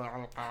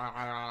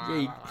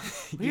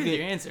 Here's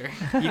your answer.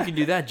 You can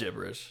do that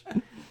gibberish.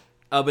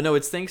 But no,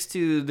 it's thanks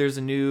to, there's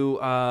a new,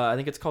 I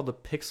think it's called the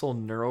Pixel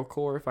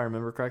NeuroCore, if I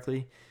remember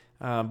correctly.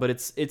 But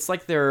it's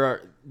like their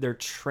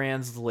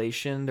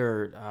translation,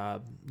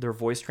 their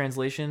voice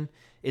translation.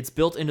 It's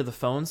built into the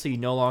phone, so you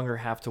no longer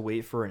have to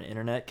wait for an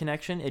internet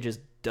connection. It just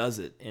does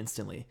it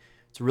instantly.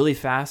 It's really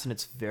fast and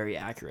it's very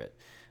accurate.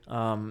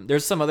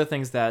 There's some other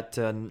things that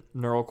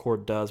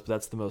NeuroCore does, but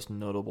that's the most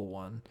notable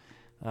one.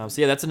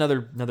 So yeah, that's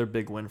another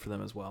big win for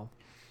them as well.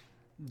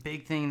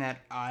 Big thing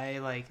that I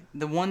like,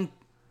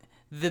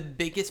 the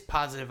biggest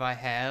positive I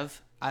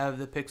have out of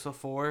the Pixel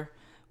 4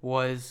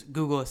 was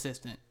Google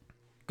Assistant.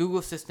 Google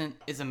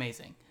Assistant is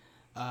amazing.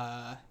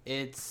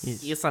 It's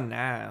a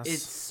NAS.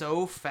 It's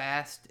so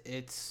fast.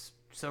 It's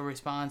so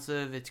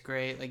responsive. It's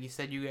great. Like you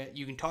said,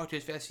 you can talk to it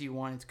as fast as you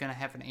want. It's gonna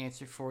have an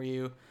answer for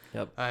you.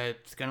 Yep.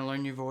 It's gonna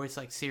learn your voice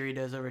like Siri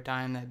does over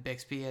time. That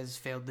Bixby has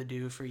failed to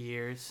do for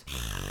years.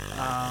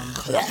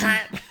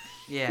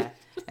 Yeah.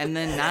 And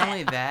then not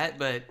only that,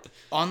 but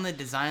on the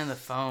design of the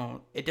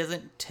phone, it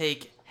doesn't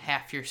take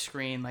half your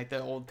screen like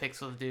the old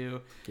Pixels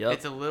do. Yep.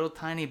 It's a little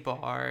tiny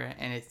bar,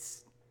 and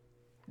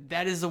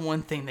that is the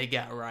one thing they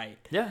got right.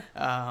 Yeah.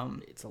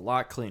 It's a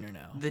lot cleaner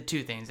now. The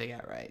two things they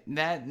got right.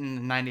 That and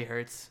the 90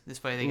 hertz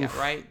display they got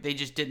right. They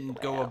just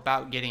didn't go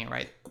about getting it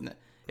right.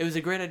 It was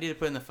a great idea to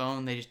put in the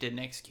phone. They just didn't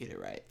execute it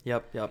right.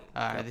 Yep.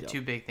 The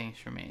two big things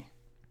for me.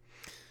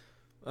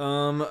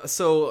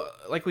 So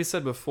like we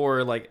said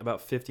before, like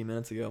about 50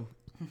 minutes ago,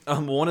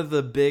 one of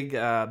the big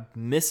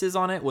misses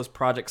on it was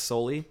Project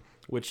Soli,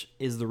 which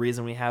is the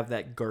reason we have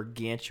that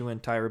gargantuan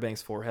Tyra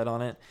Banks forehead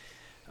on it.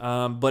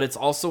 But it's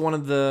also one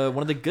of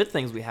the good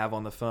things we have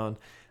on the phone.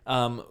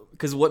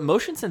 Because what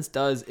MotionSense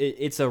does,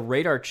 it's a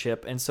radar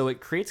chip, and so it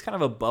creates kind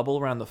of a bubble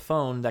around the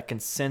phone that can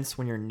sense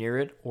when you're near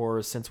it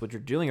or sense what you're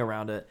doing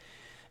around it.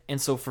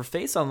 And so for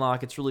Face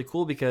Unlock, it's really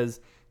cool because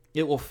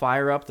it will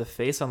fire up the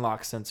Face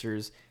Unlock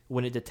sensors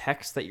when it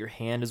detects that your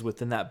hand is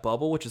within that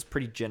bubble, which is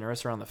pretty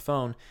generous around the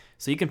phone.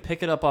 So you can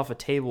pick it up off a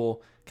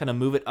table, kind of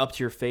move it up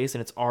to your face,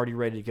 and it's already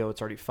ready to go.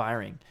 It's already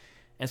firing.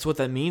 And so what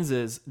that means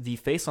is the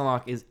Face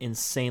Unlock is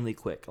insanely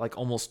quick, like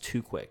almost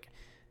too quick.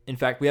 In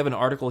fact, we have an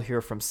article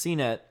here from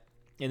CNET,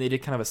 and they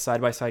did kind of a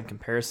side-by-side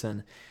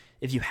comparison.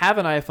 If you have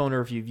an iPhone,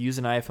 or if you've used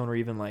an iPhone or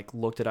even like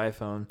looked at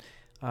iPhone,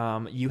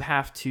 you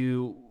have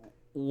to,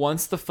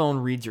 once the phone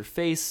reads your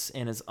face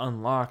and is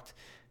unlocked,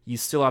 you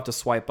still have to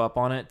swipe up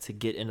on it to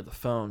get into the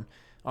phone.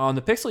 On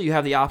the Pixel, you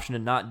have the option to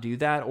not do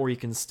that, or you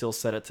can still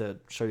set it to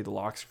show you the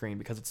lock screen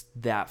because it's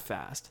that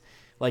fast.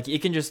 Like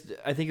it can just,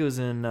 I think it was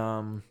in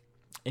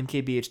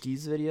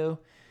MKBHD's video,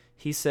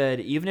 he said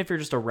even if you're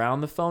just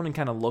around the phone and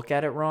kind of look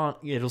at it wrong,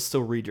 it'll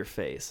still read your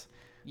face.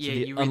 Yeah, so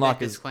you read that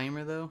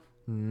disclaimer though?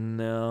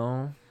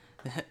 No.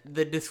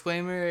 The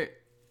disclaimer,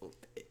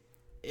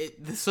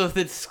 so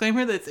the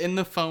disclaimer that's in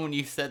the phone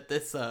you set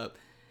this up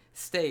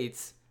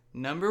states,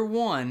 number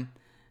one,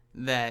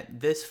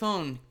 that this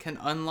phone can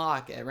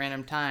unlock at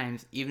random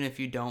times even if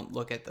you don't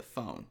look at the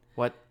phone.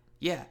 What?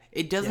 Yeah,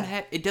 it doesn't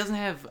have. It doesn't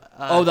have.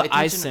 The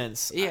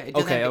iSense. Yeah, it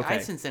doesn't have okay.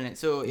 iSense in it.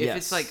 So if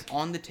it's like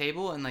on the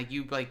table and like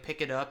you like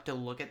pick it up to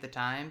look at the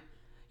time,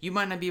 you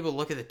might not be able to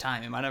look at the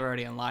time. It might have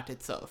already unlocked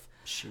itself.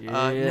 Shit.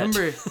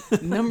 Number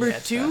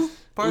two,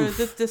 part of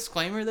this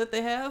disclaimer that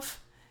they have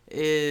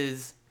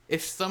is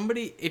if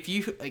somebody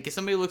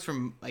looks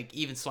from like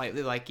even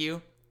slightly like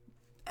you,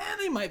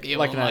 they might be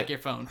able to unlock your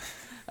phone.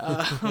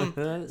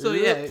 So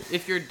yeah,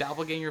 if your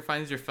doppelganger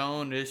finds your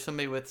phone, there's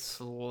somebody with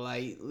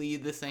slightly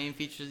the same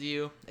features as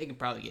you, they can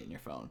probably get in your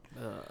phone.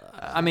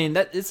 I mean,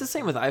 that it's the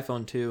same with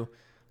iPhone too.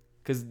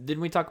 Because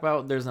didn't we talk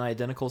about there's an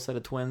identical set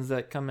of twins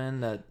that come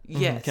in that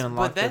can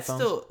unlock their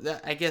phones? Still,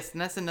 I guess,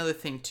 and that's another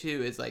thing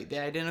too, is like the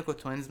identical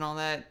twins and all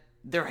that,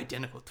 they're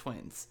identical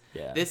twins.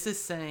 Yeah. This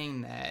is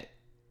saying that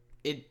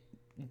it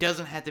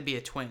doesn't have to be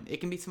a twin.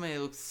 It can be somebody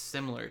that looks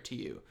similar to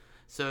you.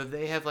 So if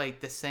they have like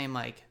the same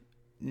like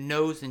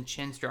nose and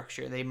chin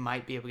structure, they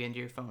might be able to get into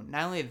your phone.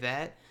 Not only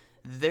that,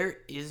 there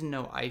is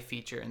no eye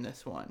feature in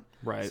this one.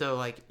 Right. So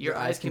like your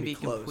eyes can be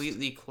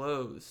completely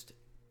closed.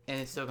 and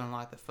it's still gonna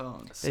lock the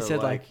phone. They So, said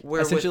like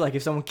essentially like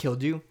if someone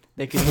killed you,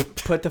 they could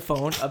put the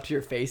phone up to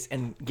your face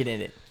and get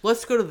in it.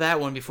 Let's go to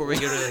that one before we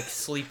go to like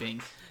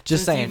sleeping.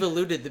 Just Since saying. you've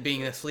alluded to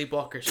being a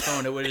sleepwalker's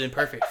phone, it would have been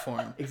perfect for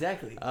him.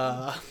 Exactly.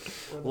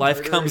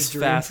 life comes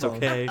dream fast, phone.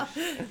 okay?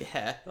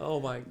 Yeah. Oh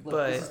my.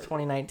 But This is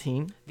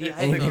 2019. the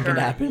Anything can iPhone,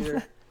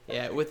 happen.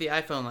 yeah, with the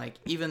iPhone, like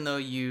even though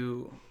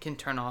you can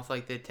turn off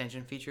like the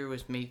attention feature,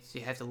 which makes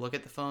you have to look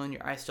at the phone,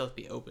 your eyes still have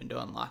to be open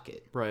to unlock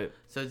it. Right.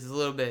 So it's a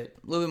little bit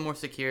more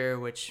secure.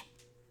 Which,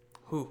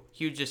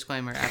 huge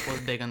disclaimer: Apple's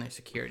big on their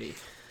security.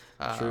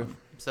 True.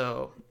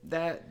 So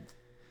that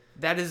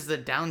is the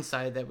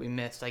downside that we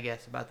missed, I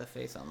guess, about the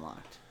Face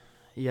Unlocked.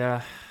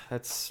 Yeah,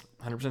 that's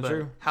 100% But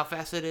true. how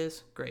fast it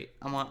is, great.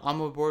 I'm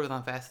on board with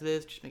how fast it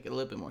is. Just make it a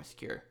little bit more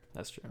secure.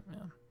 That's true. Yeah.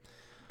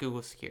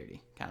 Google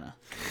security, kind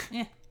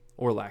of.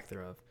 Or lack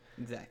thereof.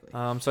 Exactly.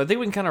 So I think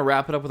we can kind of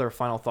wrap it up with our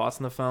final thoughts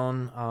on the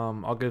phone.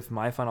 I'll give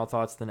my final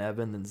thoughts, then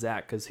Evan, then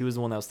Zach, because he was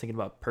the one that was thinking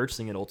about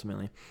purchasing it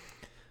ultimately.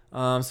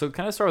 So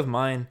kind of start with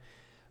mine.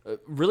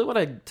 Really what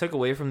I took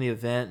away from the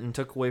event and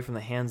took away from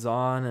the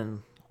hands-on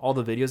and all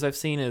the videos I've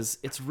seen is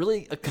it's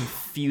really a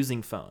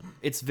confusing phone.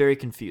 It's very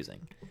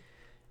confusing.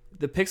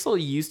 The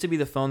Pixel used to be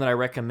the phone that I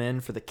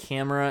recommend for the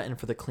camera and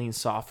for the clean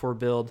software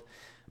build,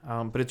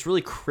 but it's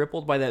really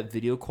crippled by that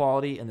video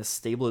quality, and the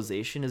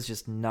stabilization is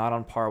just not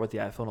on par with the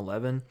iPhone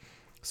 11.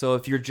 So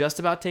if you're just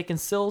about taking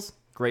stills,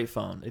 great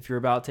phone. If you're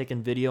about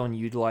taking video and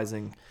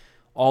utilizing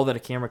all that a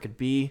camera could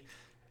be,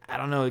 I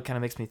don't know, it kind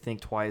of makes me think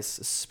twice,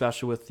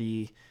 especially with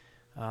the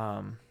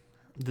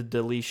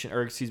deletion,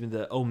 or excuse me,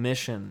 the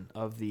omission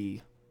of the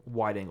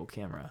wide-angle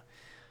camera.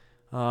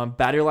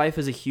 Battery life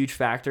is a huge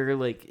factor.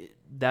 Like,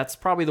 that's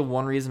probably the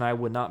one reason I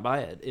would not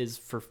buy it, is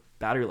for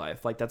battery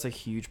life. Like, that's a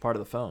huge part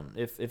of the phone.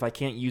 If I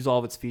can't use all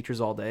of its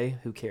features all day,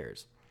 who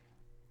cares?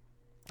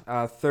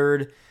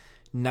 Third,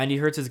 90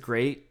 hertz is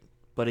great,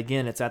 but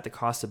again, it's at the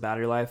cost of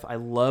battery life. I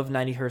love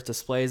 90 hertz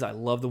displays. I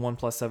love the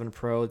OnePlus 7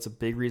 Pro. It's a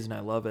big reason I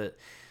love it.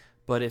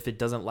 But if it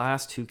doesn't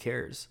last, who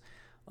cares?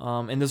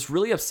 And this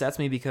really upsets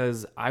me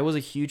because I was a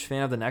huge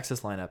fan of the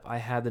Nexus lineup. I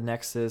had the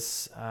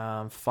Nexus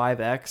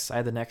 5X. I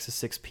had the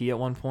Nexus 6P at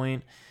one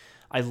point.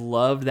 I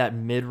loved that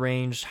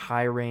mid-range,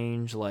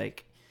 high-range,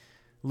 like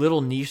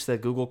little niche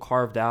that Google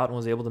carved out and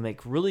was able to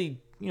make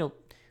really,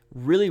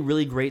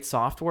 really great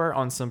software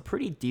on some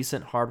pretty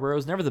decent hardware. It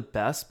was never the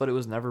best, but it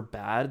was never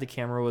bad. The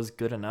camera was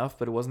good enough,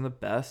 but it wasn't the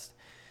best.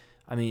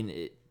 I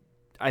mean,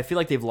 I feel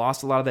like they've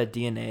lost a lot of that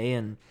DNA,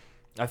 and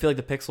I feel like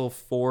the Pixel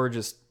 4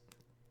 just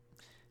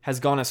has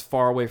gone as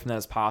far away from that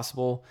as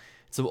possible.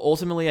 So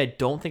ultimately, I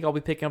don't think I'll be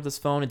picking up this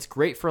phone. It's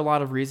great for a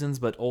lot of reasons,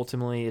 but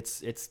ultimately,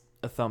 it's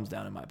a thumbs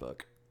down in my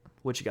book.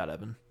 What you got,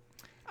 Evan?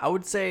 I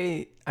would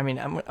say, I mean,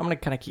 I'm gonna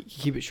kind of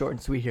keep it short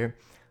and sweet here.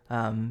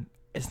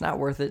 It's not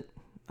worth it.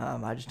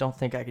 I just don't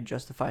think I could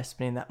justify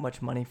spending that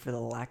much money for the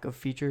lack of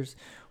features,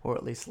 or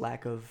at least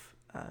lack of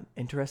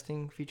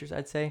interesting features,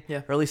 I'd say.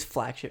 Yeah. Or at least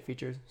flagship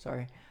features.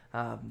 Sorry.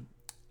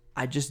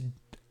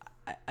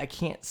 I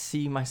can't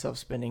see myself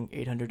spending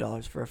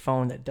 $800 for a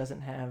phone that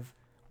doesn't have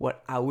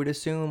what I would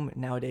assume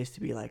nowadays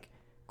to be like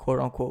quote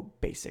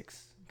unquote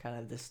basics, kind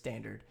of the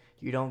standard.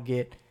 You don't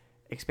get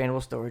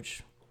expandable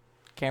storage,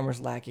 cameras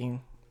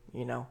lacking,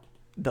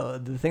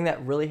 the thing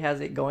that really has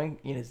it going,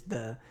 is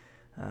the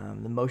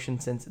motion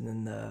sense, and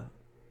then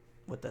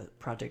what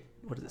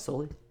is it,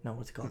 Soli? No,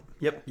 what's it called?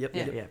 Yep.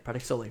 Yeah,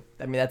 Project Soli.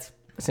 I mean, that's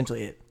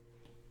essentially it.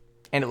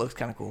 And it looks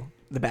kind of cool.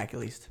 The back, at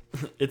least.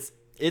 It's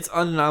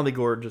undeniably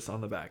gorgeous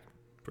on the back,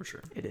 for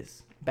sure. It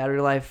is. Battery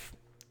life,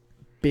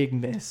 big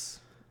miss.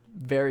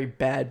 Very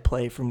bad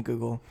play from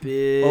Google.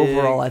 Big.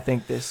 Overall, I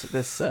think this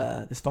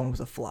phone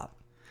was a flop.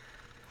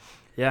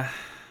 Yeah.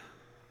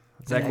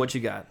 Zach, Yeah. what you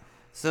got?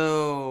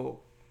 So,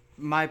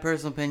 my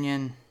personal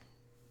opinion,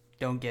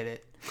 don't get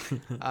it.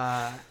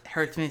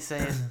 Hurts me to say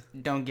it,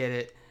 don't get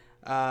it.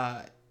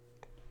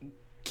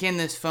 Can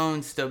this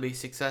phone still be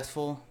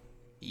successful?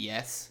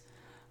 Yes.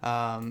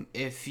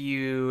 If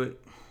you,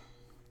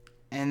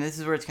 and this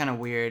is where it's kind of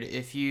weird,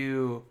 if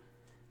you're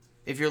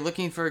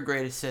looking for a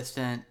great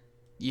assistant,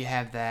 you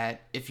have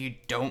that. If you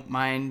don't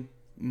mind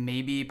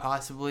maybe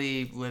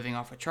possibly living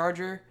off a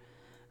charger,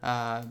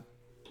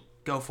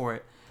 go for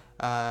it.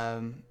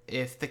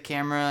 If the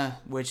camera,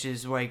 which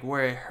is like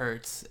where it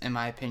hurts in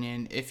my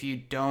opinion, if you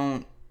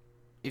don't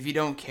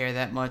care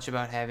that much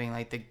about having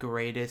like the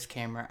greatest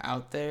camera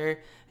out there,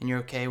 and you're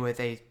okay with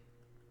a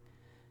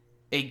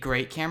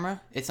great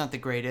camera, it's not the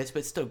greatest, but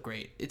it's still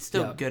great. It's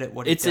still good at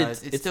what it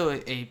does. It's still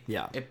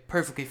a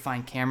perfectly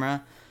fine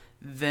camera.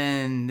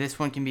 Then this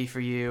one can be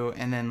for you,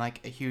 and then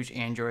like a huge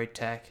Android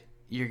tech,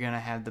 you're gonna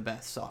have the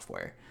best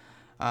software.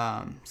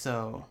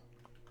 So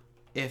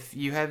if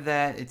you have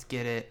that,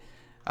 get it.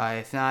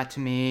 If not, to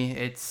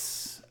me,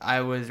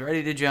 I was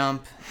ready to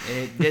jump.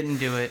 It didn't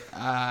do it.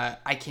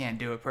 I can't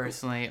do it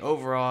personally.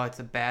 Overall, it's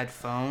a bad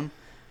phone,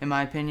 in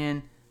my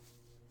opinion.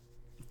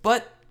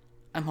 But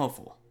I'm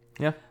hopeful.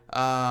 Yeah.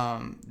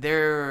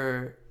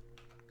 There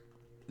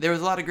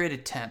was a lot of great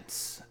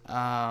attempts.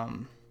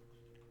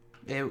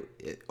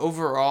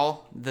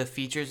 overall, the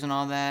features and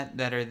all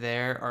that are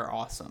there are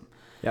awesome.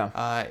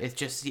 Yeah. It's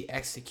just the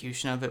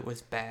execution of it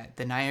was bad.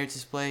 The 9 Hz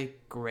display,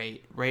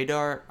 great.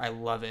 Radar, I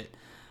love it.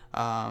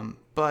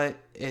 But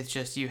it's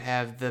just you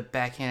have the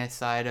backhanded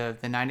side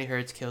of the 90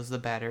 Hz kills the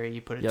battery.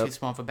 You put a too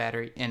small of a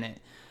battery in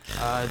it.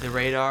 The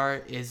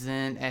radar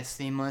isn't as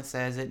seamless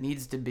as it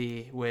needs to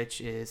be, which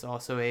is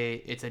also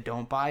it's a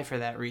don't buy for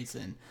that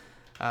reason.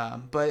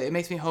 But it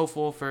makes me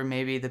hopeful for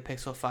maybe the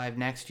Pixel 5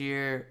 next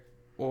year,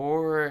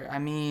 or I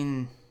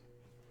mean,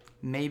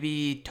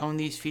 maybe tone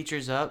these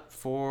features up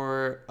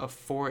for a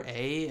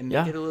 4A and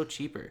make it a little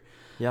cheaper.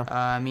 Yeah.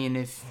 I mean,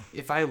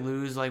 if I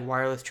lose like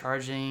wireless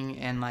charging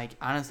and like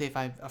honestly, if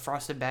I have a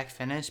frosted back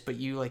finish, but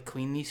you like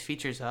clean these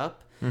features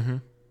up,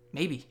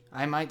 maybe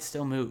I might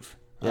still move.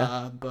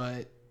 Yeah.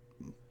 But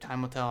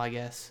time will tell, I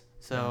guess.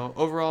 So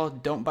overall,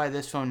 don't buy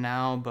this phone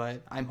now,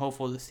 but I'm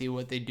hopeful to see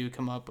what they do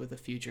come up with a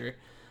future.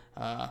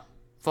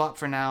 Flop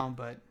for now,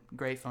 but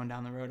great phone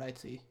down the road, I'd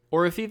see.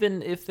 Or if they,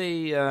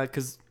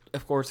 because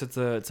of course it's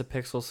a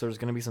Pixel, so there's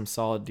going to be some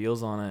solid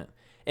deals on it.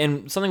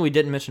 And something we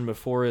didn't mention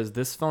before is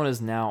this phone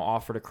is now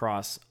offered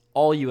across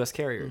all U.S.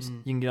 carriers.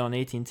 You can get on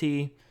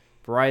AT&T,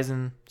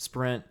 Verizon,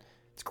 Sprint.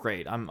 It's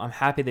great. I'm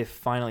happy they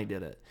finally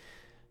did it.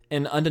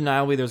 And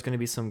undeniably, there's going to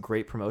be some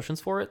great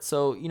promotions for it.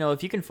 So,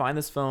 if you can find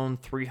this phone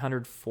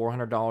 $300,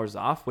 $400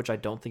 off, which I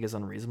don't think is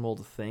unreasonable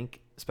to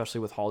think, especially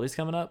with holidays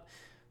coming up,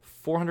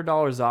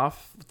 $400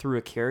 off through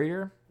a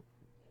carrier.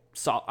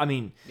 So, I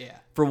mean,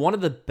 for one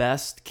of the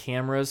best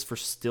cameras for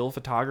still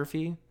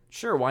photography,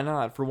 sure, why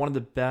not? For one of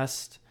the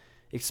best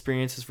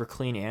experiences for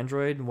clean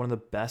Android, one of the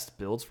best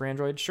builds for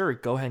Android, sure,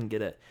 go ahead and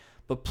get it.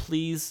 But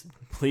please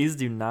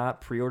do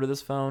not pre-order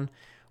this phone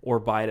or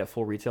buy it at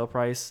full retail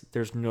price.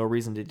 There's no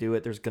reason to do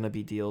it. There's going to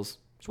be deals.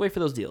 Just wait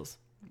for those deals.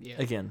 Yeah.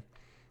 Again,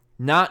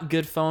 not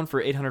good phone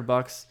for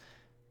 $800.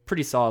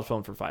 Pretty solid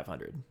phone for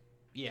 $500.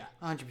 Yeah,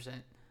 100%.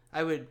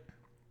 I would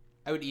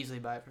easily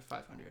buy it for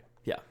 $500.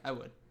 Yeah. I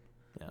would.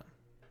 Yeah.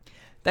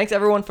 Thanks,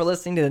 everyone, for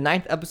listening to the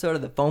 9th episode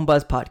of the Phone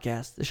Buzz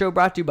Podcast, the show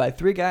brought to you by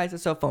 3 guys that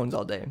sell phones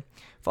all day.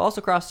 Follow us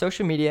across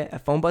social media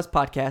at Phone Buzz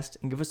Podcast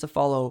and give us a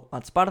follow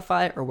on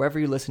Spotify or wherever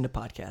you listen to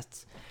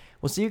podcasts.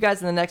 We'll see you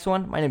guys in the next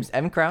one. My name is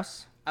Evan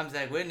Krause. I'm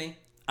Zach Whitney.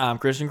 I'm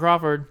Christian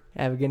Crawford.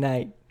 Have a good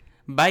night.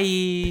 Bye.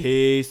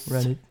 Peace.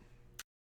 Run it.